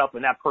went through stuff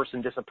and that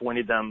person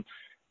disappointed them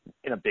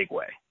in a big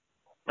way.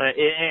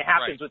 It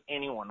happens with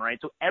anyone, right?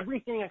 So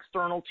everything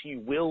external to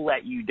you will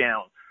let you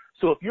down.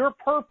 So if your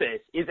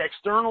purpose is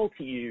external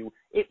to you,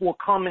 it will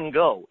come and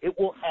go. It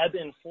will ebb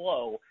and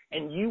flow,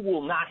 and you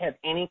will not have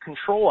any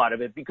control out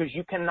of it because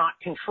you cannot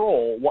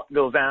control what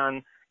goes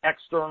on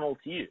external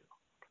to you.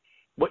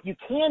 What you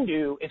can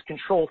do is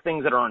control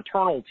things that are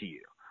internal to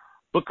you,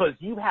 because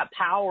you have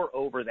power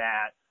over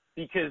that,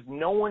 because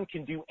no one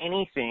can do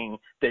anything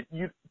that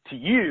you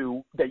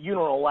don't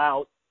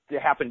allow to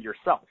happen to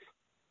yourself,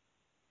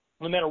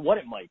 no matter what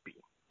it might be,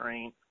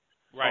 right?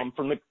 Right.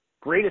 From the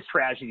greatest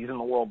tragedies in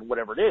the world,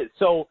 whatever it is.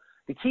 So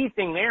the key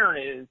thing there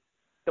is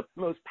the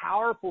most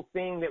powerful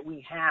thing that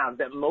we have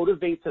that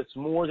motivates us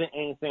more than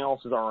anything else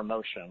is our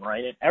emotion,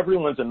 right? And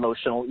everyone's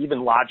emotional,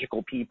 even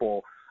logical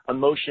people.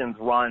 Emotions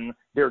run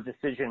their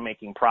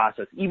decision-making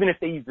process. Even if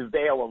they use the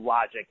veil of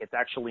logic, it's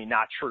actually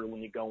not true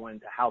when you go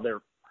into how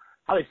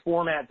they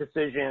format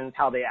decisions,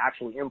 how they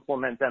actually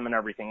implement them, and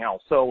everything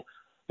else. So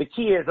the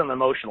key is on the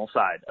emotional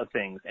side of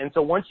things. And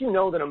so once you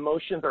know that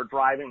emotions are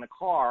driving the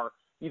car,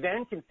 you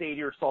then can say to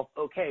yourself,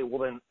 okay,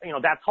 well then,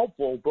 that's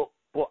helpful, but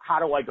how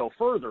do I go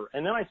further?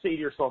 And then I say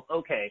to yourself,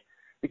 okay,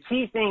 the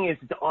key thing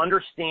is to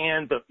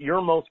understand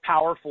your most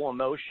powerful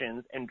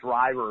emotions and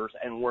drivers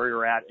and where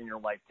you're at in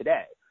your life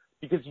today.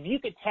 Because if you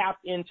could tap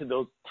into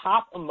those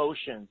top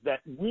emotions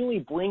that really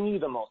bring you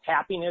the most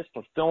happiness,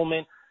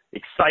 fulfillment,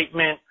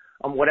 excitement,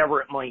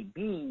 whatever it might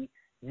be,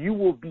 you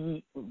will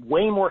be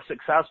way more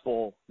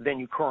successful than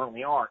you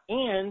currently are.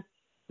 And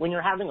when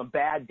you're having a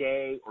bad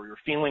day or you're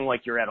feeling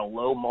like you're at a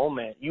low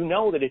moment, you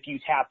know that if you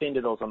tap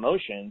into those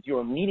emotions,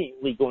 you're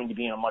immediately going to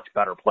be in a much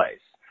better place.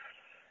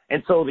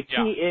 And so the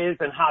key is,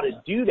 and how to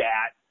do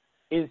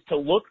that, is to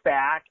look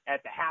back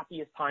at the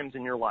happiest times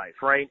in your life,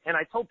 right? And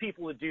I tell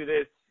people to do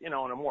this, in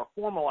a more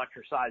formal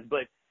exercise,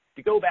 but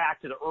to go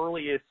back to the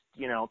earliest,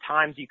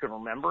 times you can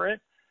remember it.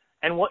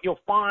 And what you'll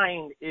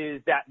find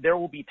is that there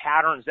will be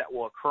patterns that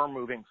will occur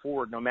moving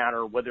forward, no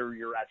matter whether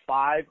you're at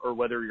 5 or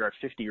whether you're at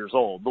 50 years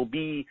old. There'll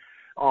be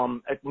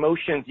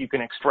emotions you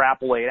can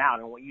extrapolate out.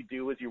 And what you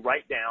do is you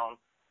write down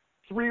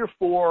 3 or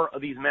 4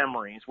 of these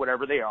memories,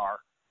 whatever they are.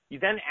 You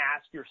then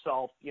ask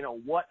yourself,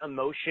 what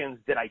emotions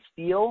did I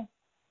feel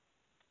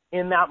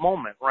in that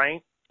moment,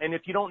 right? And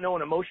if you don't know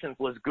an emotions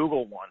list,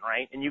 Google one,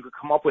 right? And you could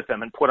come up with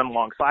them and put them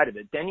alongside of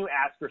it. Then you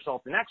ask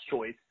yourself the next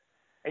choice,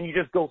 and you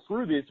just go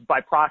through this by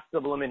process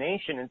of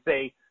elimination and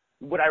say,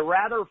 would I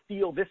rather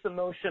feel this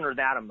emotion or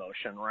that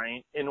emotion,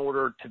 right, in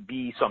order to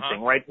be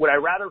something, right? Would I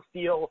rather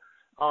feel,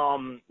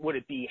 would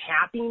it be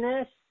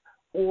happiness,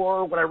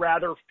 or would I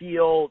rather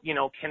feel,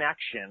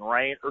 connection,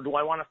 right? Or do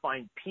I want to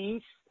find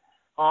peace,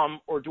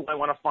 or do I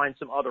want to find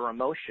some other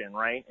emotion,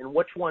 right? And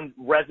which one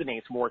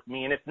resonates more with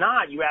me? And if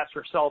not, you ask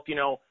yourself,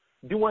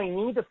 do I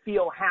need to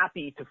feel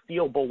happy to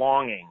feel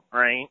belonging,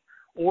 right?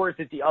 Or is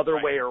it the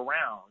other way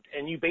around?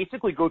 And you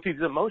basically go through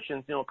these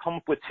emotions, come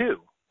up with 2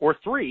 or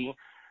 3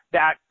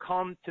 that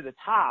come to the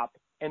top.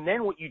 And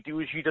then what you do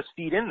is you just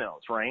feed in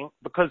those, right?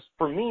 Because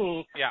for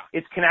me,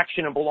 it's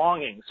connection and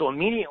belonging. So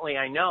immediately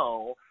I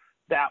know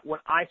that when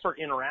I start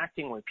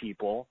interacting with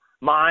people,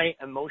 my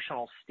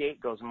emotional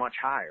state goes much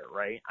higher,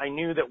 right? I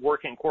knew that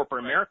working in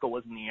corporate America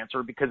wasn't the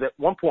answer, because at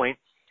one point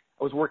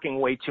I was working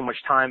way too much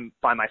time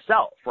by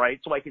myself, right?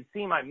 So I could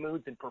see my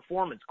moods and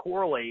performance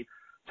correlate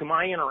to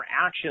my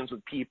interactions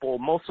with people,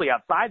 mostly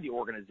outside the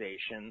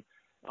organization.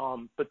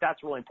 But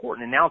that's really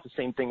important. And now it's the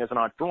same thing as an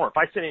entrepreneur. If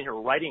I sit in here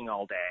writing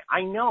all day,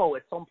 I know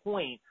at some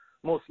point,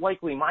 most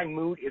likely my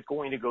mood is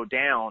going to go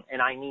down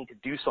and I need to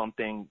do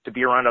something to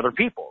be around other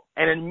people.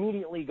 And it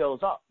immediately goes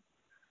up.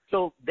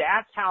 So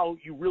that's how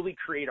you really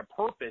create a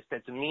purpose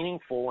that's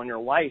meaningful in your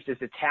life, is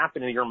to tap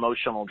into your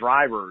emotional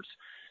drivers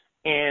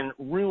and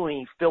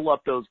really fill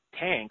up those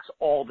tanks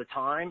all the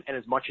time and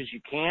as much as you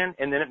can.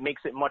 And then it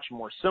makes it much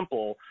more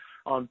simple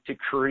to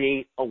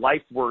create a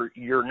life where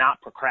you're not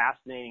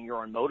procrastinating,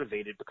 you're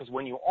unmotivated, because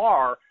when you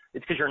are,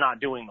 it's because you're not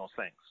doing those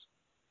things.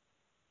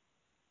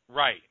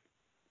 Right.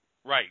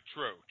 Right,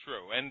 true.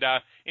 And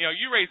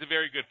you raise a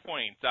very good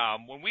point.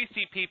 When we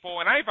see people,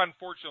 and I've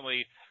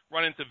unfortunately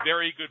run into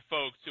very good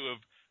folks who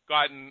have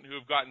gotten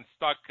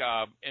stuck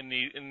in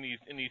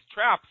these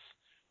traps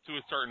to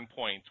a certain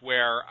point,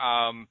 where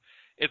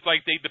it's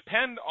like they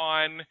depend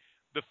on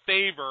the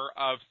favor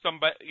of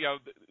somebody.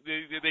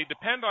 They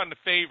depend on the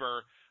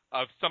favor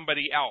of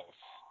somebody else.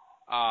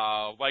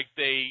 Like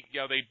they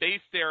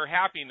base their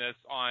happiness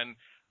on,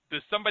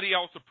 does somebody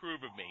else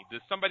approve of me?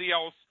 Does somebody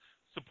else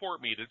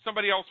support me? Did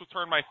somebody else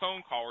return my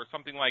phone call or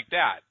something like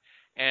that?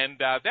 And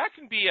that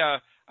can be a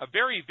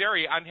very,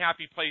 very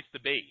unhappy place to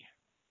be.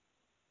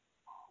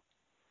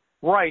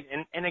 Right.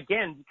 And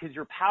again, because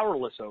you're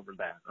powerless over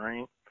that,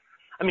 right?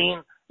 I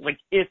mean, like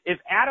if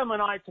Adam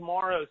and I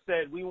tomorrow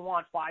said we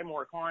want 5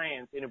 more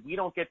clients, and if we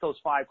don't get those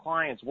 5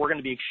 clients, we're going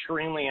to be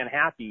extremely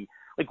unhappy.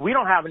 Like, we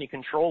don't have any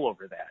control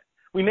over that.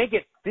 We may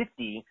get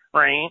 50,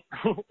 right?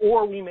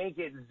 Or we may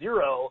get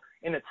 0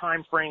 in the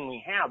time frame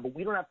we have, but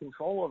we don't have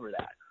control over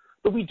that.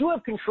 But we do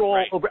have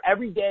control over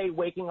every day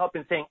waking up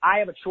and saying, I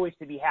have a choice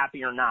to be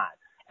happy or not.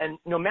 And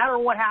no matter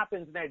what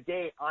happens in that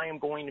day, I am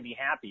going to be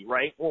happy,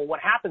 right? Well, what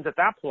happens at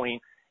that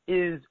point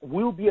is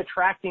we'll be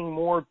attracting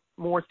more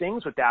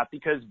things with that,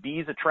 because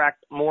bees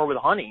attract more with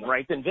honey,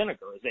 right, than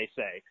vinegar, as they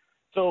say.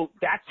 So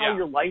that's how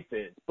your life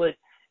is. But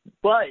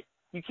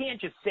you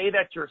can't just say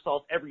that to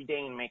yourself every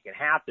day and make it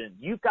happen.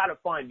 You've got to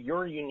find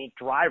your unique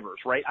drivers,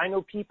 right? I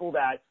know people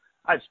that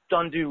I've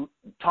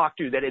talked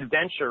to that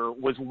adventure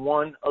was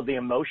one of the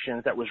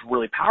emotions that was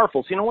really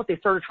powerful. So you know what? They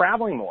started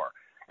traveling more,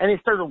 and they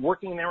started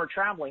working and they were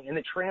traveling, and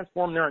they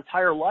transformed their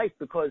entire life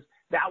because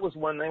that was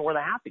when they were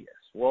the happiest.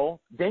 Well,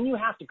 then you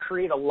have to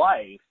create a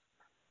life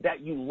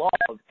that you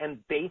love and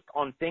based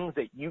on things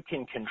that you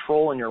can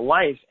control in your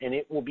life, and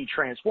it will be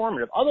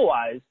transformative.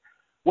 Otherwise,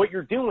 what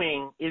you're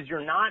doing is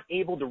you're not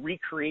able to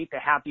recreate the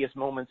happiest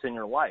moments in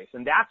your life.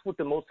 And that's what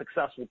the most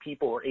successful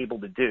people are able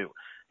to do.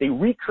 They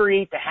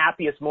recreate the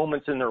happiest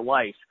moments in their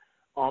life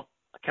on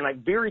a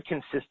very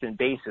consistent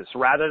basis,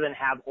 rather than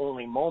have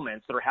only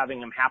moments that are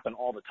having them happen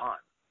all the time.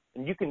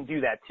 And you can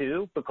do that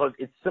too, because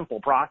it's a simple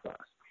process.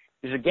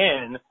 Because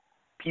again,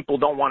 people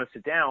don't want to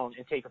sit down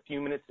and take a few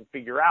minutes to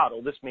figure out,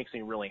 oh, this makes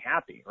me really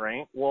happy,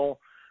 right? Well,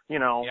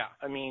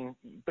 I mean,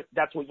 but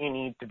that's what you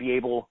need to be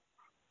able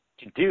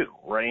to do,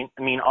 right?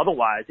 I mean,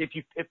 otherwise, if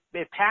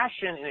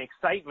passion and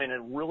excitement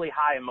and really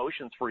high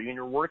emotions for you, and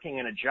you're working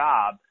in a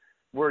job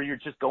where you're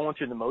just going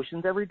through the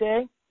motions every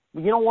day,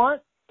 well, you know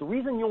what? The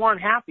reason you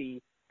aren't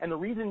happy and the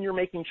reason you're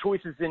making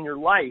choices in your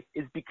life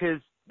is because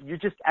you're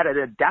just at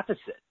a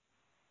deficit.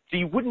 So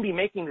you wouldn't be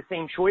making the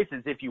same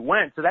choices if you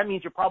went. So that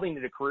means you probably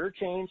need a career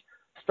change,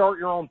 start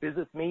your own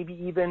business, maybe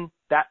even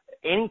that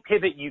any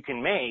pivot you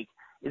can make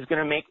is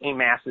going to make a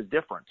massive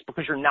difference,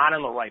 because you're not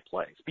in the right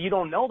place. But you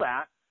don't know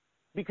that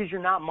because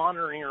you're not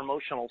monitoring your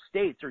emotional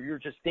states, or you're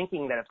just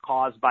thinking that it's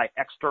caused by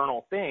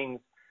external things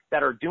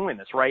that are doing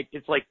this, right?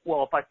 It's like,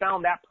 well, if I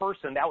found that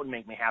person, that would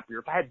make me happier.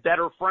 If I had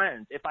better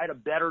friends, if I had a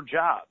better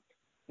job,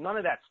 none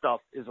of that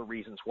stuff is the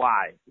reasons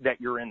why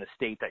that you're in the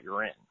state that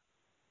you're in.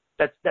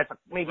 That's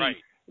maybe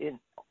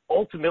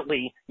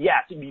ultimately,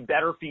 yes, it'd be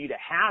better for you to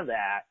have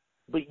that,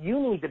 but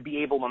you need to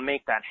be able to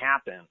make that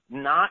happen,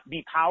 not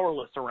be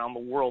powerless around the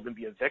world and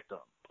be a victim.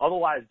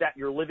 Otherwise, that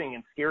you're living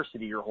in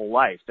scarcity your whole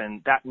life,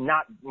 and that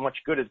not much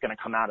good is going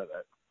to come out of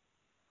it.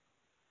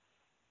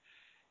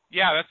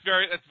 Yeah,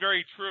 that's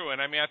very true,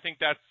 and I mean, I think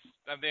that's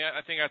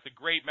a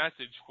great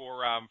message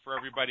for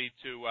everybody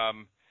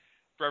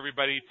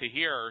to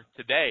hear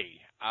today.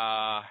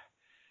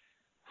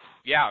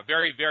 Yeah,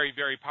 very, very,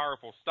 very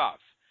powerful stuff.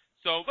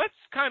 So let's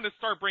kind of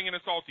start bringing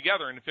this all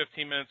together in the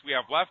 15 minutes we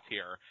have left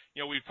here.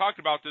 We've talked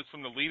about this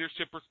from the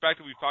leadership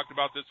perspective. We've talked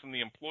about this from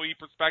the employee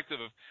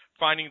perspective of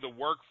finding the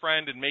work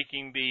friend and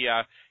making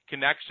the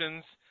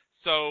connections.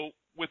 So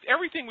with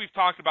everything we've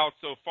talked about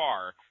so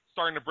far,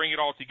 starting to bring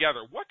it all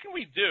together, what can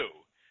we do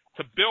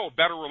to build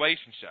better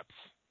relationships?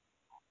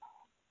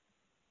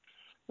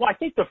 Well, I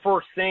think the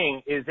first thing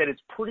is that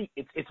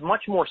it's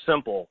much more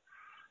simple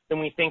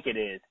than we think it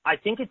is. I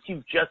think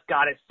you've just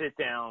got to sit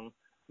down.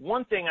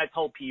 One thing I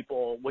tell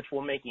people, which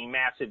will make a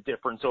massive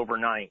difference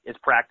overnight, is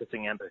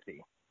practicing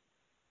empathy.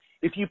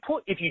 If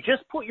you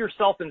just put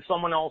yourself in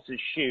someone else's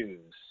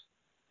shoes,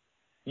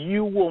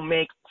 you will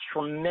make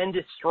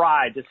tremendous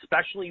strides,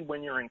 especially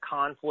when you're in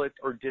conflict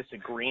or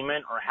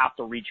disagreement or have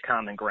to reach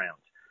common ground.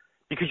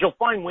 Because you'll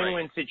find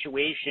win-win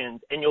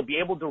situations, and you'll be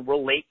able to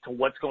relate to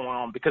what's going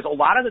on. Because a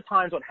lot of the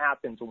times what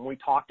happens when we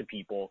talk to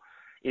people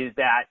is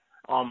that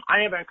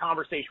I have a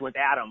conversation with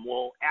Adam.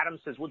 Well, Adam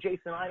says, well,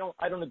 Jason, I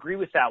don't agree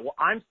with that. Well,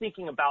 I'm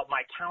thinking about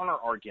my counter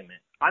argument.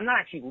 I'm not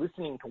actually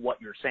listening to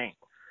what you're saying.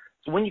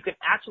 So when you can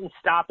actually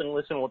stop and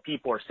listen to what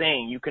people are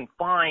saying, you can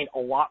find a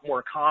lot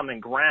more common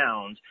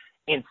ground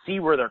and see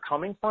where they're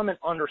coming from and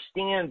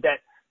understand that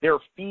there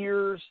are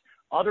fears,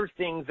 other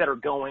things that are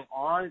going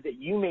on that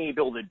you may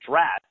be able to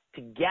address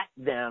to get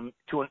them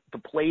to the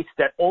place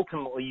that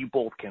ultimately you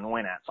both can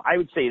win at. So I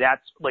would say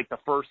that's like the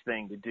first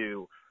thing to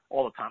do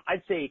all the time.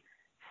 I'd say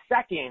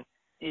second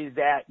is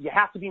that you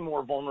have to be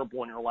more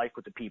vulnerable in your life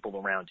with the people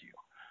around you.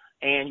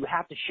 and you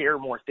have to share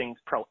more things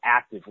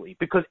proactively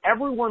because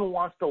everyone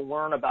wants to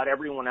learn about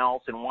everyone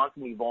else and wants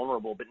to be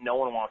vulnerable, but no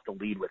one wants to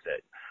lead with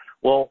it.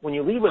 Well, when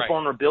you lead with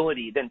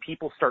vulnerability, then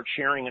people start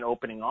sharing and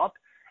opening up,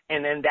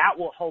 and then that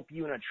will help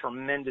you in a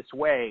tremendous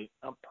way,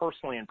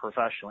 personally and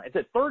professionally. And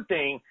the third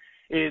thing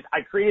is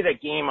I created a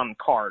game on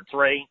cards,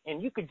 right?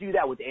 And you could do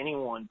that with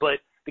anyone, but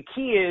the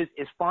key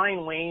is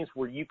find ways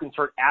where you can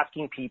start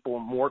asking people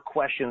more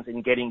questions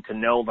and getting to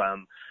know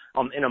them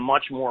in a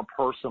much more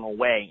personal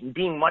way and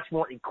being much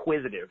more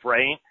inquisitive,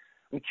 right?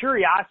 And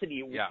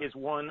curiosity is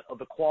one of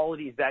the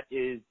qualities that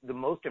is the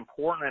most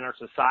important in our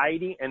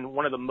society and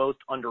one of the most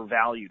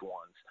undervalued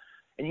ones.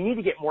 And you need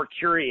to get more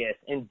curious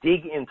and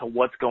dig into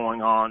what's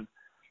going on,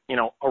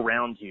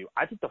 around you.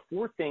 I think the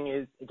fourth thing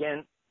is,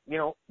 again,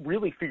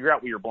 really figure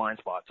out what your blind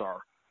spots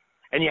are.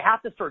 And you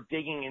have to start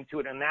digging into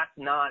it, and that's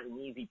not an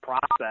easy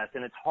process,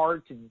 and it's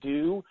hard to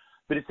do,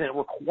 but it's a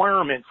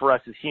requirement for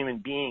us as human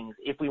beings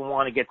if we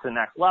want to get to the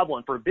next level.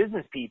 And for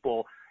business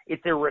people,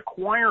 it's a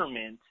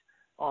requirement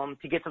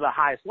to get to the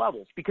highest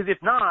levels, because if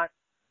not,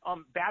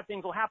 bad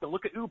things will happen.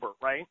 Look at Uber,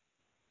 right?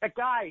 That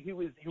guy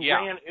who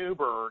ran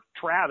Uber,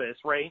 Travis,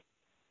 right?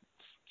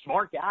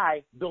 Smart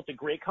guy, built a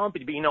great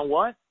company, but you know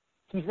what?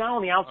 He's now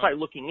on the outside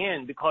looking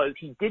in because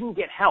he didn't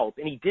get help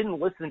and he didn't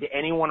listen to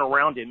anyone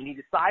around him, and he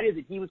decided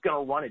that he was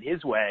going to run it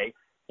his way,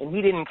 and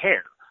he didn't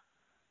care.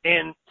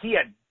 And he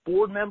had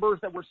board members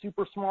that were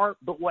super smart,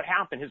 but what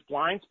happened? His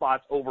blind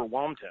spots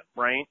overwhelmed him,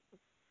 right?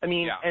 I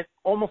mean, and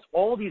almost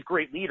all of these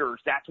great leaders,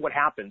 that's what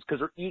happens because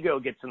their ego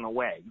gets in the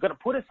way. You've got to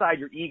put aside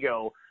your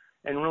ego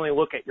and really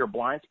look at your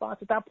blind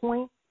spots at that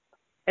point.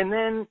 And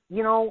then,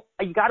 you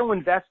got to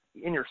invest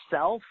in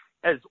yourself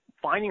as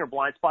finding your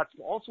blind spots,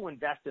 but also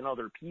invest in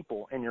other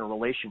people and your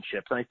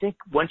relationships. And I think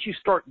once you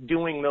start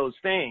doing those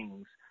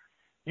things,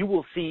 you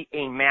will see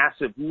a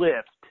massive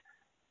lift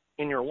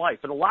in your life.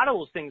 And a lot of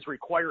those things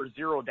require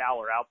 $0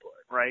 output,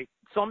 right?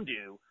 Some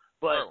do,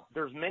 but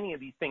there's many of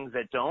these things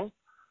that don't.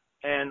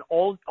 And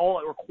all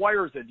it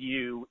requires of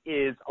you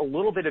is a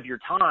little bit of your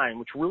time,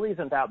 which really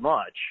isn't that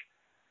much.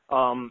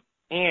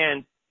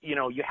 And,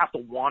 you have to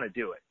want to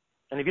do it.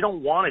 And if you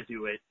don't want to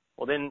do it,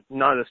 well, then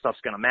none of this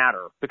stuff's going to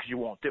matter because you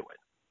won't do it.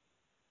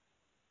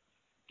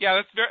 Yeah,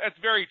 that's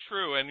very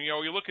true. And,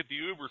 you look at the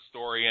Uber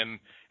story, and,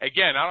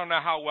 again, I don't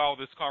know how well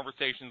this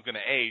conversation is going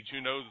to age.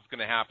 Who knows what's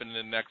going to happen in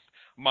the next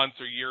months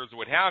or years or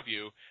what have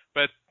you.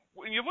 But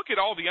when you look at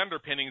all the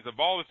underpinnings of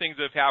all the things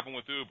that have happened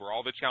with Uber,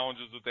 all the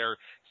challenges with their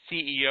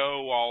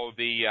CEO, all of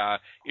the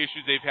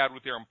issues they've had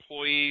with their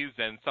employees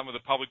and some of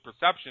the public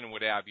perception and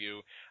what have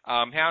you,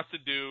 has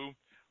to do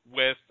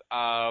with,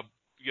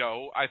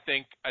 I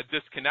think, a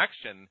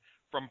disconnection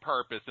from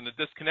purpose and a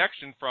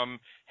disconnection from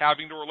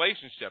having the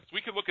relationships.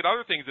 We could look at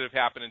other things that have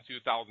happened in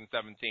 2017.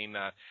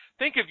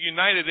 Think of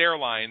United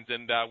Airlines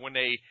and when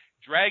they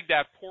dragged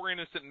that poor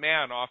innocent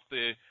man off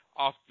the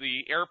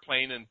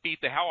airplane and beat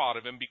the hell out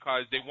of him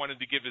because they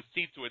wanted to give his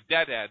seat to a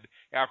deadhead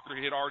after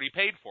he had already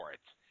paid for it.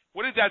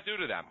 What did that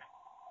do to them?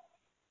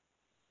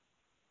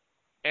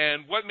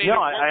 And what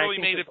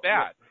really made it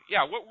bad?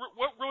 Yeah,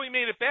 what really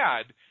made it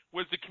bad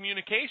was the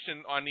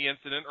communication on the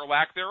incident or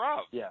lack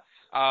thereof. Yes.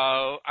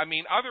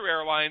 Other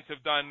airlines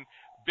have done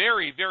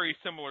very, very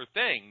similar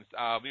things.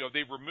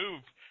 They've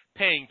removed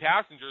paying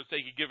passengers so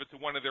they could give it to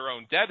one of their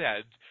own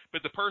deadheads,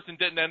 but the person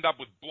didn't end up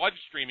with blood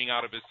streaming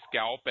out of his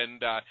scalp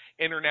and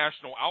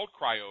international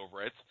outcry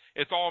over it.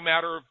 It's all a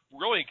matter of,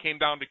 really, it came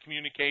down to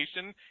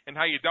communication and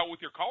how you dealt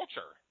with your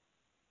culture.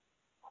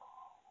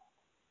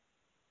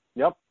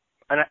 Yep.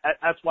 And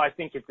that's why I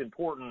think it's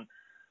important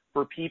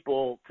for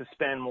people to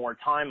spend more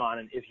time on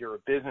it if you're a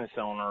business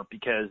owner,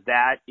 because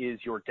that is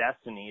your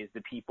destiny, is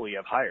the people you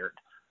have hired.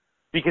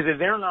 Because if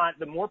they're not,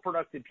 the more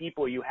productive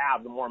people you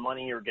have, the more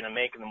money you're going to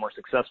make and the more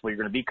successful you're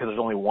going to be, because there's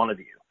only one of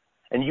you.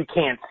 And you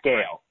can't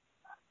scale,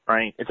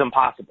 right? It's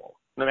impossible.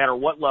 No matter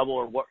what level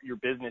or what your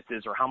business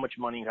is or how much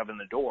money you have in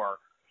the door,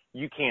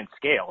 you can't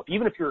scale.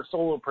 Even if you're a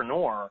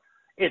solopreneur,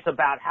 it's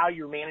about how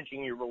you're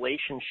managing your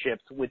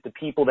relationships with the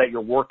people that you're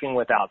working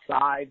with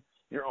outside,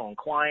 your own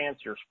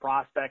clients, your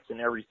prospects,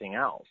 and everything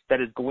else that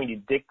is going to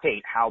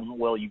dictate how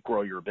well you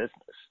grow your business.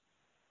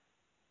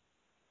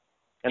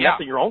 And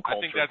that's in your own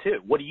culture, too.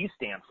 What do you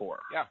stand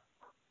for? Yeah.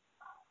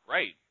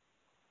 Right.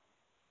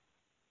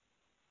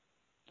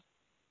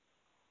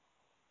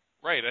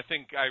 Right.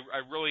 I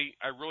really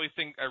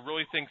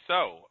think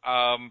so.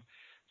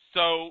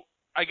 So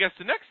I guess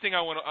the next thing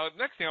I want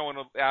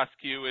to ask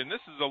you, and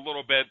this is a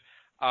little bit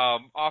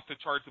off the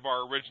charts of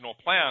our original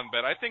plan,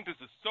 but I think this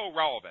is so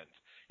relevant,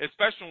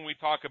 especially when we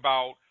talk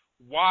about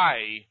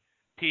why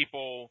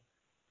people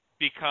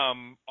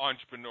become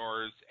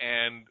entrepreneurs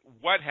and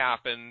what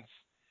happens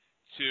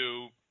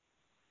to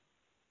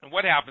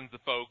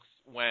folks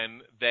when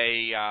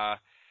they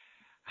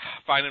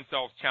find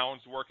themselves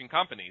challenged to work in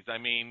companies. I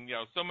mean,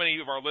 so many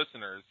of our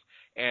listeners,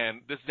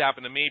 and this has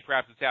happened to me,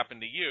 perhaps it's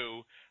happened to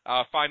you,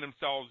 find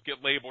themselves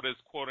get labeled as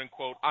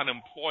quote-unquote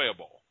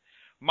unemployable.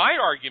 My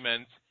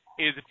argument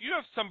is if you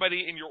have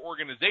somebody in your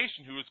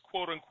organization who is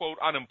quote-unquote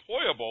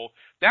unemployable,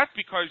 that's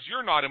because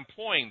you're not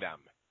employing them.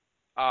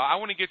 I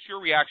want to get your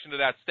reaction to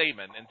that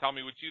statement and tell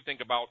me what you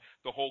think about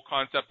the whole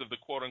concept of the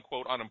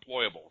quote-unquote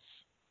unemployables.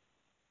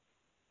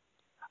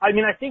 I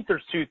mean, I think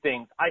there's two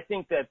things. I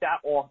think that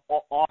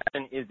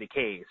often is the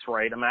case,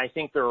 right? I mean, I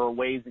think there are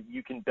ways that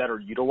you can better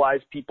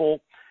utilize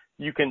people.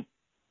 You can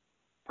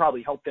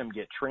probably help them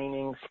get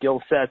training,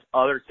 skill sets,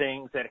 other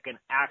things that can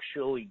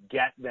actually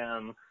get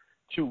them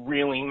to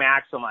really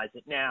maximize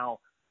it. Now,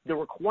 the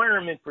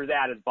requirement for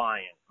that is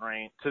buy-in,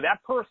 right? So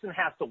that person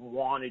has to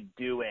want to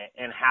do it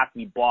and have to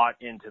be bought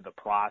into the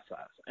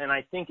process. And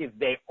I think if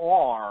they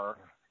are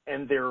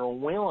and they're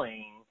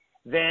willing,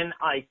 then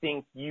I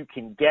think you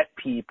can get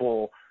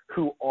people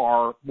who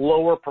are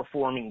lower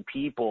performing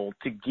people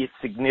to get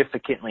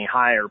significantly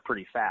higher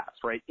pretty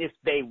fast, right? If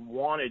they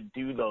want to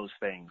do those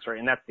things, right?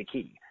 And that's the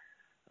key.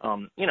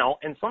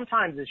 And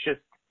sometimes it's just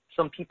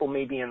some people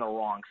may be in the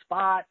wrong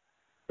spot.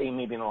 They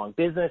may be in the wrong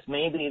business.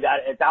 Maybe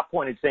that at that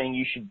point it's saying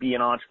you should be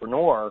an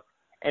entrepreneur,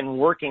 and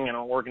working in an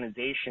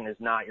organization is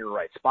not your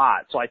right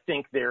spot. So I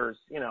think there's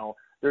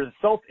a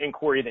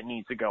self-inquiry that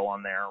needs to go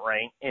on there,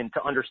 right? And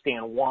to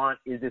understand,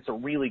 is this a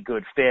really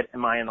good fit?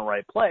 Am I in the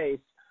right place?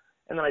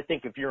 And then I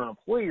think if you're an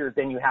employer,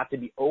 then you have to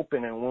be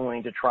open and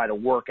willing to try to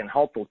work and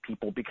help those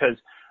people, because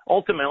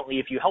ultimately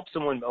if you help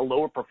someone, a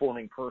lower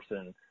performing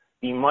person,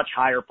 be much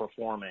higher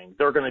performing,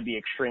 they're going to be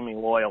extremely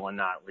loyal and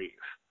not leave,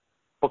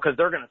 because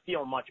they're going to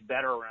feel much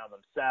better around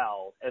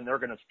themselves, and they're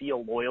going to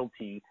feel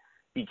loyalty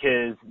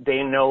because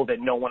they know that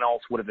no one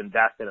else would have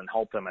invested and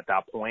helped them at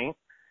that point.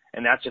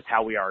 And that's just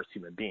how we are as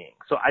human beings.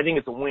 So I think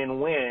it's a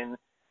win-win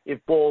if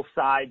both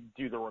sides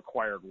do the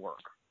required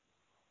work.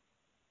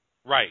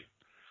 Right.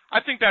 I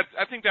think that's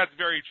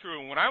very true.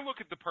 And when I look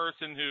at the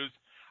person who's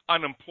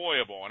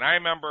unemployable, and I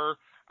remember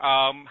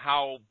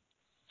how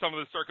some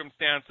of the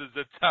circumstances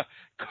that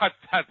got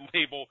that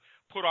label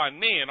put on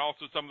me, and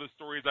also some of the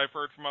stories I've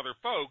heard from other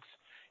folks,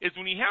 is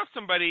when you have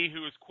somebody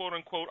who is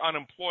quote-unquote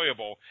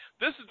unemployable,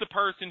 this is the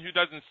person who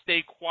doesn't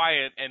stay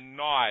quiet and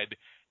nod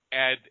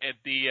at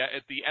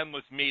the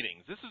endless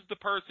meetings. This is the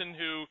person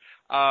who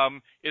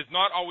is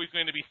not always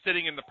going to be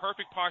sitting in the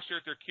perfect posture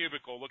at their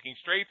cubicle, looking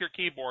straight at their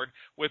keyboard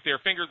with their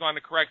fingers on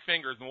the correct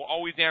fingers, and will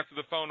always answer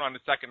the phone on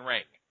the second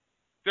ring.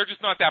 They're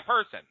just not that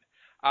person.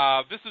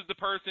 This is the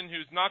person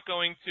who's not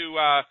going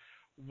to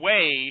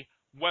weigh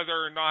whether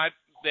or not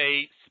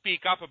they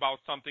speak up about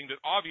something that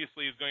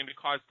obviously is going to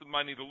cause the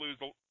company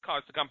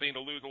to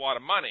lose a lot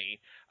of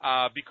money,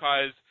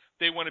 because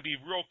they want to be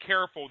real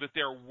careful that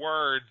their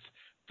words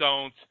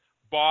don't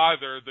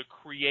bother the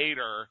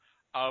creator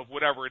of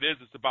whatever it is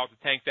that's about to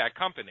tank that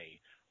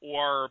company.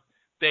 Or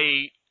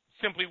they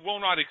simply will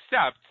not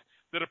accept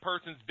that a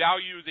person's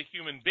value as a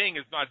human being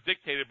is not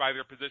dictated by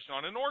their position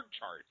on an org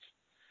chart.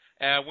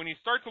 When you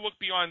start to look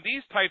beyond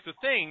these types of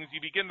things, you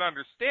begin to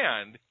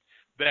understand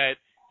that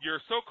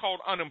your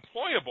so-called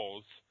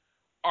unemployables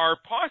are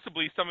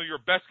possibly some of your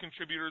best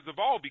contributors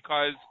of all,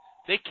 because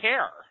they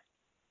care.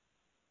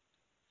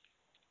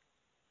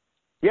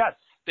 Yes.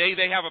 They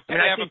have a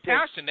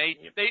passion.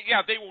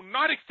 They will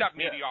not accept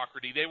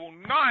mediocrity. They will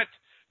not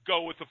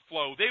go with the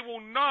flow. They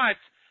will not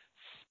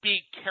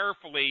speak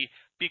carefully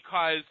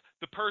because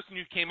the person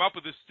who came up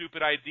with this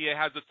stupid idea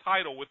has a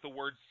title with the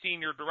word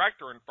senior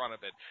director in front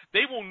of it.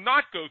 They will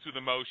not go through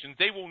the motions.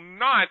 They will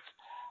not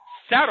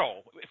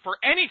settle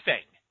for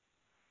anything.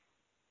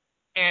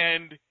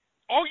 And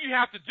all you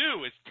have to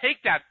do is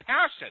take that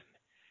passion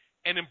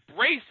and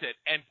embrace it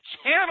and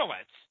channel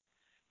it,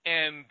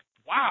 and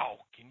wow,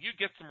 can you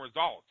get some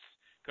results?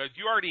 Because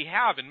you already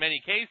have, in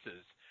many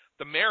cases,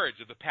 the marriage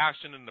of the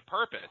passion and the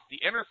purpose, the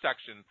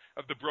intersection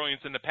of the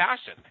brilliance and the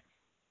passion.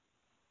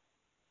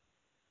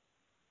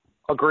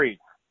 Agreed.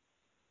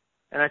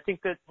 And I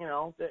think that,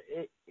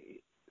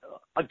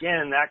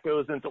 again, that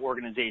goes into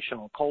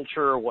organizational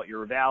culture, what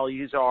your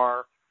values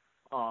are,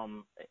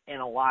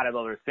 and a lot of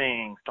other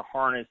things to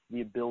harness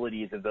the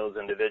abilities of those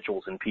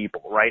individuals and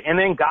people, right? And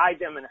then guide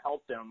them and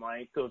help them,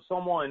 right? So if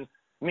someone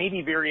may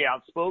be very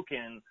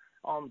outspoken,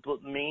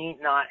 but may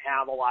not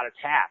have a lot of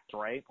tact,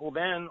 right? Well,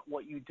 then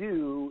what you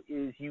do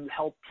is you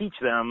help teach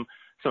them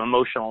some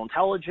emotional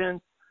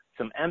intelligence,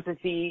 some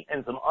empathy,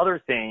 and some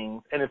other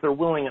things. And if they're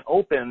willing and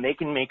open, they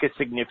can make a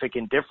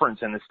significant difference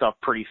in this stuff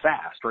pretty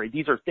fast, right?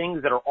 These are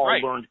things that are all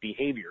learned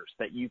behaviors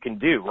that you can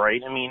do,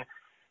 right?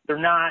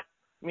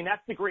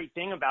 That's the great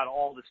thing about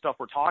all the stuff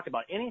we're talking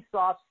about. Any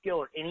soft skill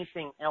or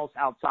anything else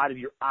outside of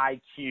your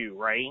IQ,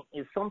 right,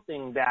 is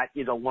something that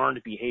is a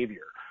learned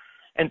behavior.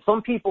 And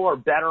some people are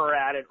better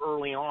at it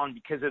early on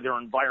because of their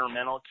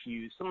environmental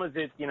cues. Some of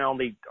it,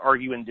 they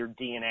argue in their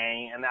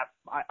DNA, and that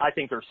I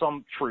think there's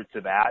some truth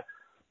to that.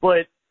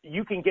 But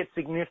you can get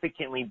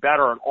significantly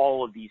better at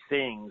all of these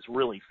things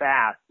really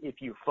fast if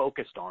you're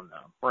focused on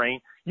them,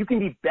 right? You can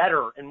be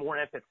better and more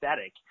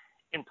empathetic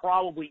in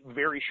probably a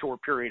very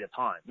short period of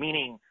time,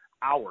 meaning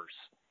hours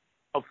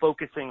of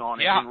focusing on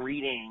it and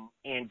reading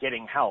and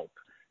getting help.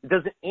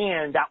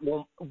 And that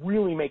will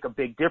really make a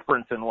big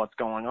difference in what's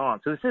going on.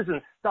 So this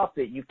isn't stuff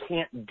that you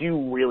can't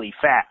do really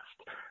fast.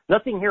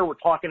 Nothing here we're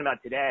talking about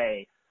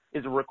today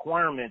is a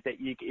requirement that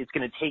it's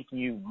going to take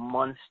you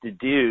months to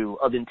do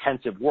of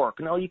intensive work.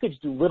 No, you could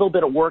just do a little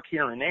bit of work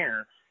here and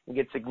there and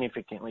get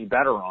significantly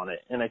better on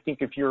it. And I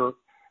think if you're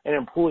an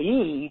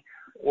employee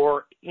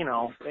or, in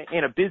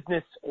a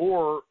business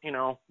or,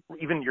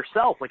 even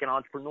yourself, like an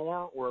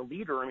entrepreneur or a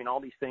leader, I mean, all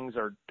these things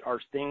are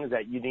things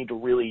that you need to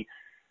really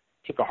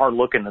take a hard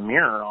look in the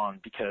mirror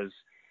on, because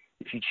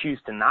if you choose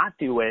to not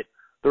do it,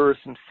 there are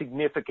some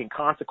significant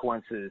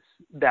consequences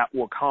that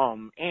will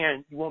come,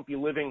 and you won't be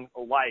living a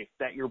life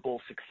that you're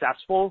both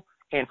successful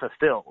and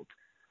fulfilled,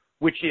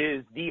 which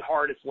is the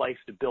hardest life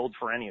to build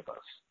for any of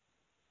us.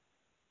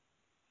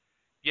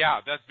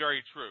 Yeah, that's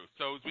very true.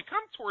 So as we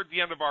come toward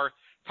the end of our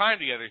time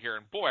together here,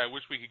 and boy, I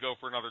wish we could go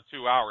for another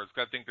 2 hours,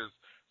 because I think there's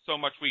so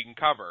much we can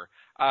cover.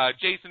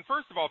 Jason,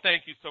 first of all,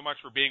 thank you so much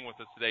for being with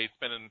us today. It's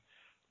been a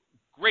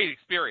great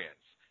experience.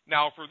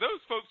 Now, for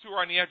those folks who are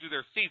on the edge of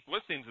their seats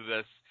listening to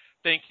this,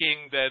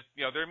 thinking that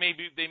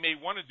they may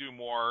want to do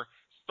more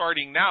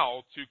starting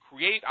now to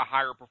create a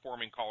higher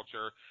performing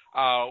culture,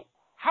 how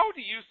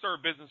do you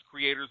serve business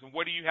creators, and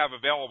what do you have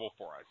available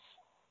for us?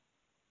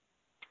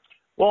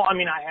 Well, I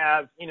mean, I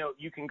have,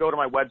 you can go to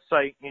my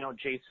website,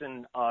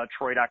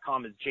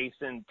 jasontreu.com is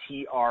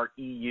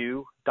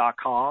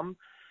jasontreu.com.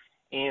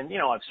 And,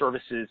 I have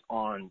services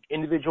on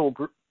individual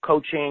group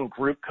coaching,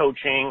 group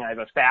coaching. I have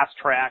a fast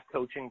track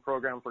coaching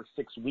program for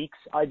 6 weeks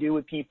I do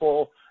with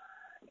people.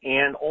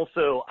 And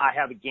also I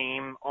have a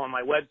game on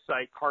my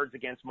website, Cards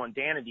Against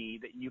Mundanity,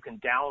 that you can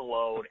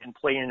download and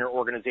play in your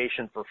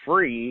organization for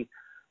free.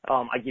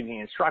 I give you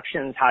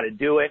instructions how to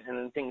do it and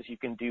then things you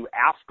can do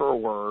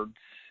afterwards.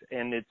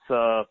 And it's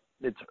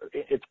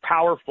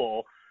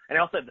powerful. And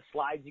I also have the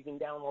slides you can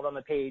download on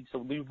the page. So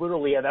we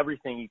literally have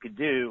everything you could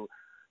do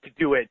to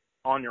do it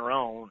on your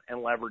own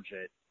and leverage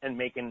it and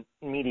make an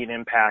immediate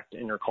impact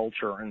in your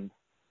culture and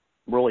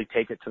really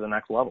take it to the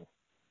next level.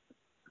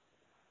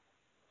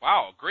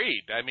 Wow,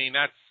 great. I mean,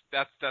 that's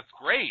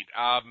great.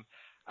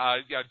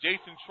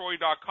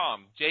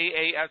 JasonTreu.com,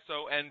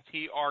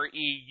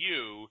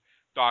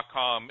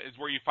 JasonTreu.com is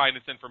where you find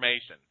this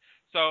information.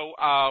 So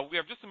we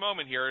have just a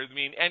moment here. I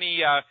mean,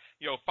 any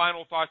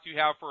final thoughts you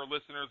have for our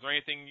listeners, or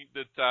anything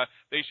that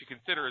they should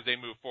consider as they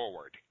move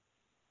forward?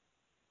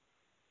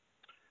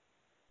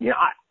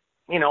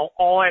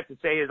 All I have to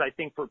say is I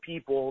think for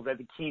people that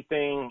the key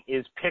thing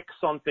is pick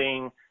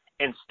something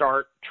and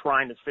start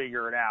trying to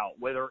figure it out,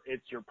 whether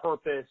it's your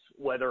purpose,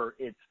 whether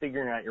it's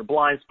figuring out your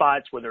blind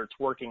spots, whether it's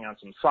working on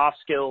some soft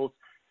skills.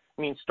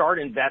 I mean, start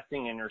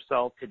investing in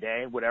yourself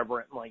today, whatever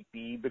it might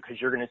be,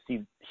 because you're going to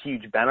see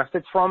huge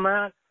benefits from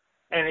that.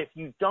 And if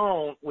you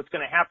don't, what's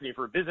going to happen if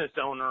you're a business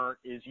owner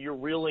is you're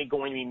really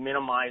going to be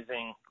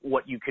minimizing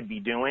what you could be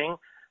doing.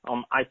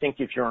 I think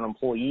if you're an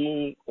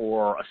employee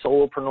or a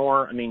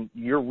solopreneur, I mean,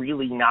 you're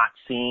really not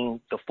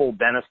seeing the full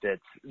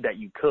benefits that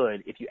you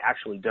could if you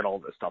actually did all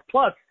this stuff.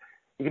 Plus,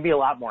 you can be a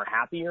lot more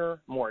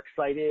happier, more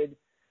excited,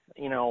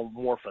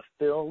 more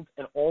fulfilled,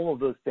 and all of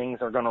those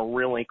things are going to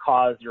really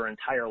cause your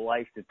entire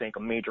life to take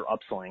a major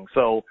upswing.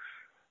 So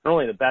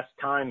really the best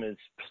time is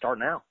start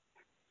now.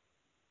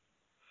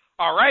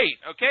 All right.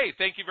 Okay.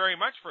 Thank you very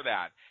much for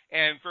that.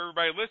 And for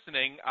everybody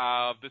listening,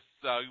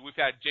 we've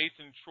had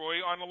Jason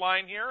Treu on the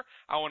line here.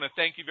 I want to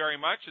thank you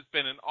very much. It's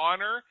been an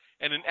honor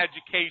and an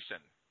education.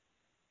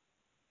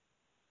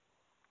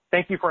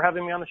 Thank you for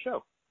having me on the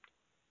show.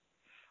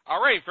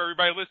 All right. For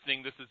everybody listening,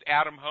 this is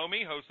Adam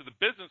Homey, host of the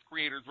Business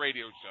Creators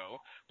Radio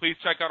Show. Please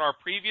check out our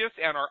previous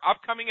and our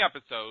upcoming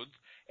episodes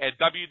at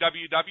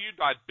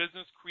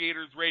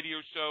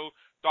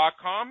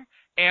www.businesscreatorsradioshow.com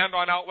and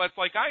on outlets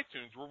like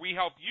iTunes, where we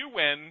help you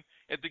win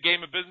at the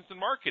game of business and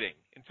marketing.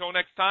 Until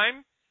next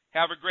time,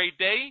 have a great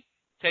day.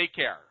 Take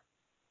care.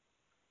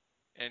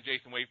 And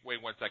Jason, wait 1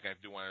 second. I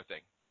have to do one other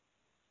thing.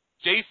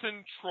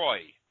 Jason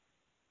Treu.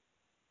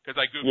 Because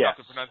I goofed up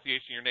the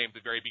pronunciation of your name at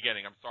the very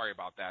beginning. I'm sorry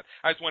about that.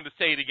 I just wanted to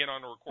say it again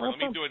on the record. Let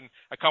me do it in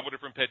a couple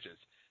different pitches.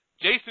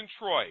 Jason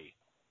Treu.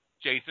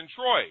 Jason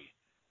Treu.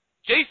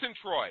 Jason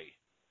Treu.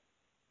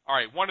 All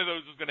right, one of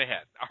those is going to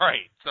hit. All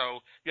right, so,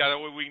 yeah, that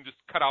way we can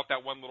just cut out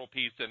that one little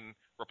piece and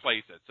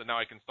replace it. So now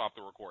I can stop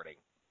the recording.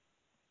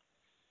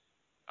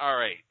 All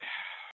right.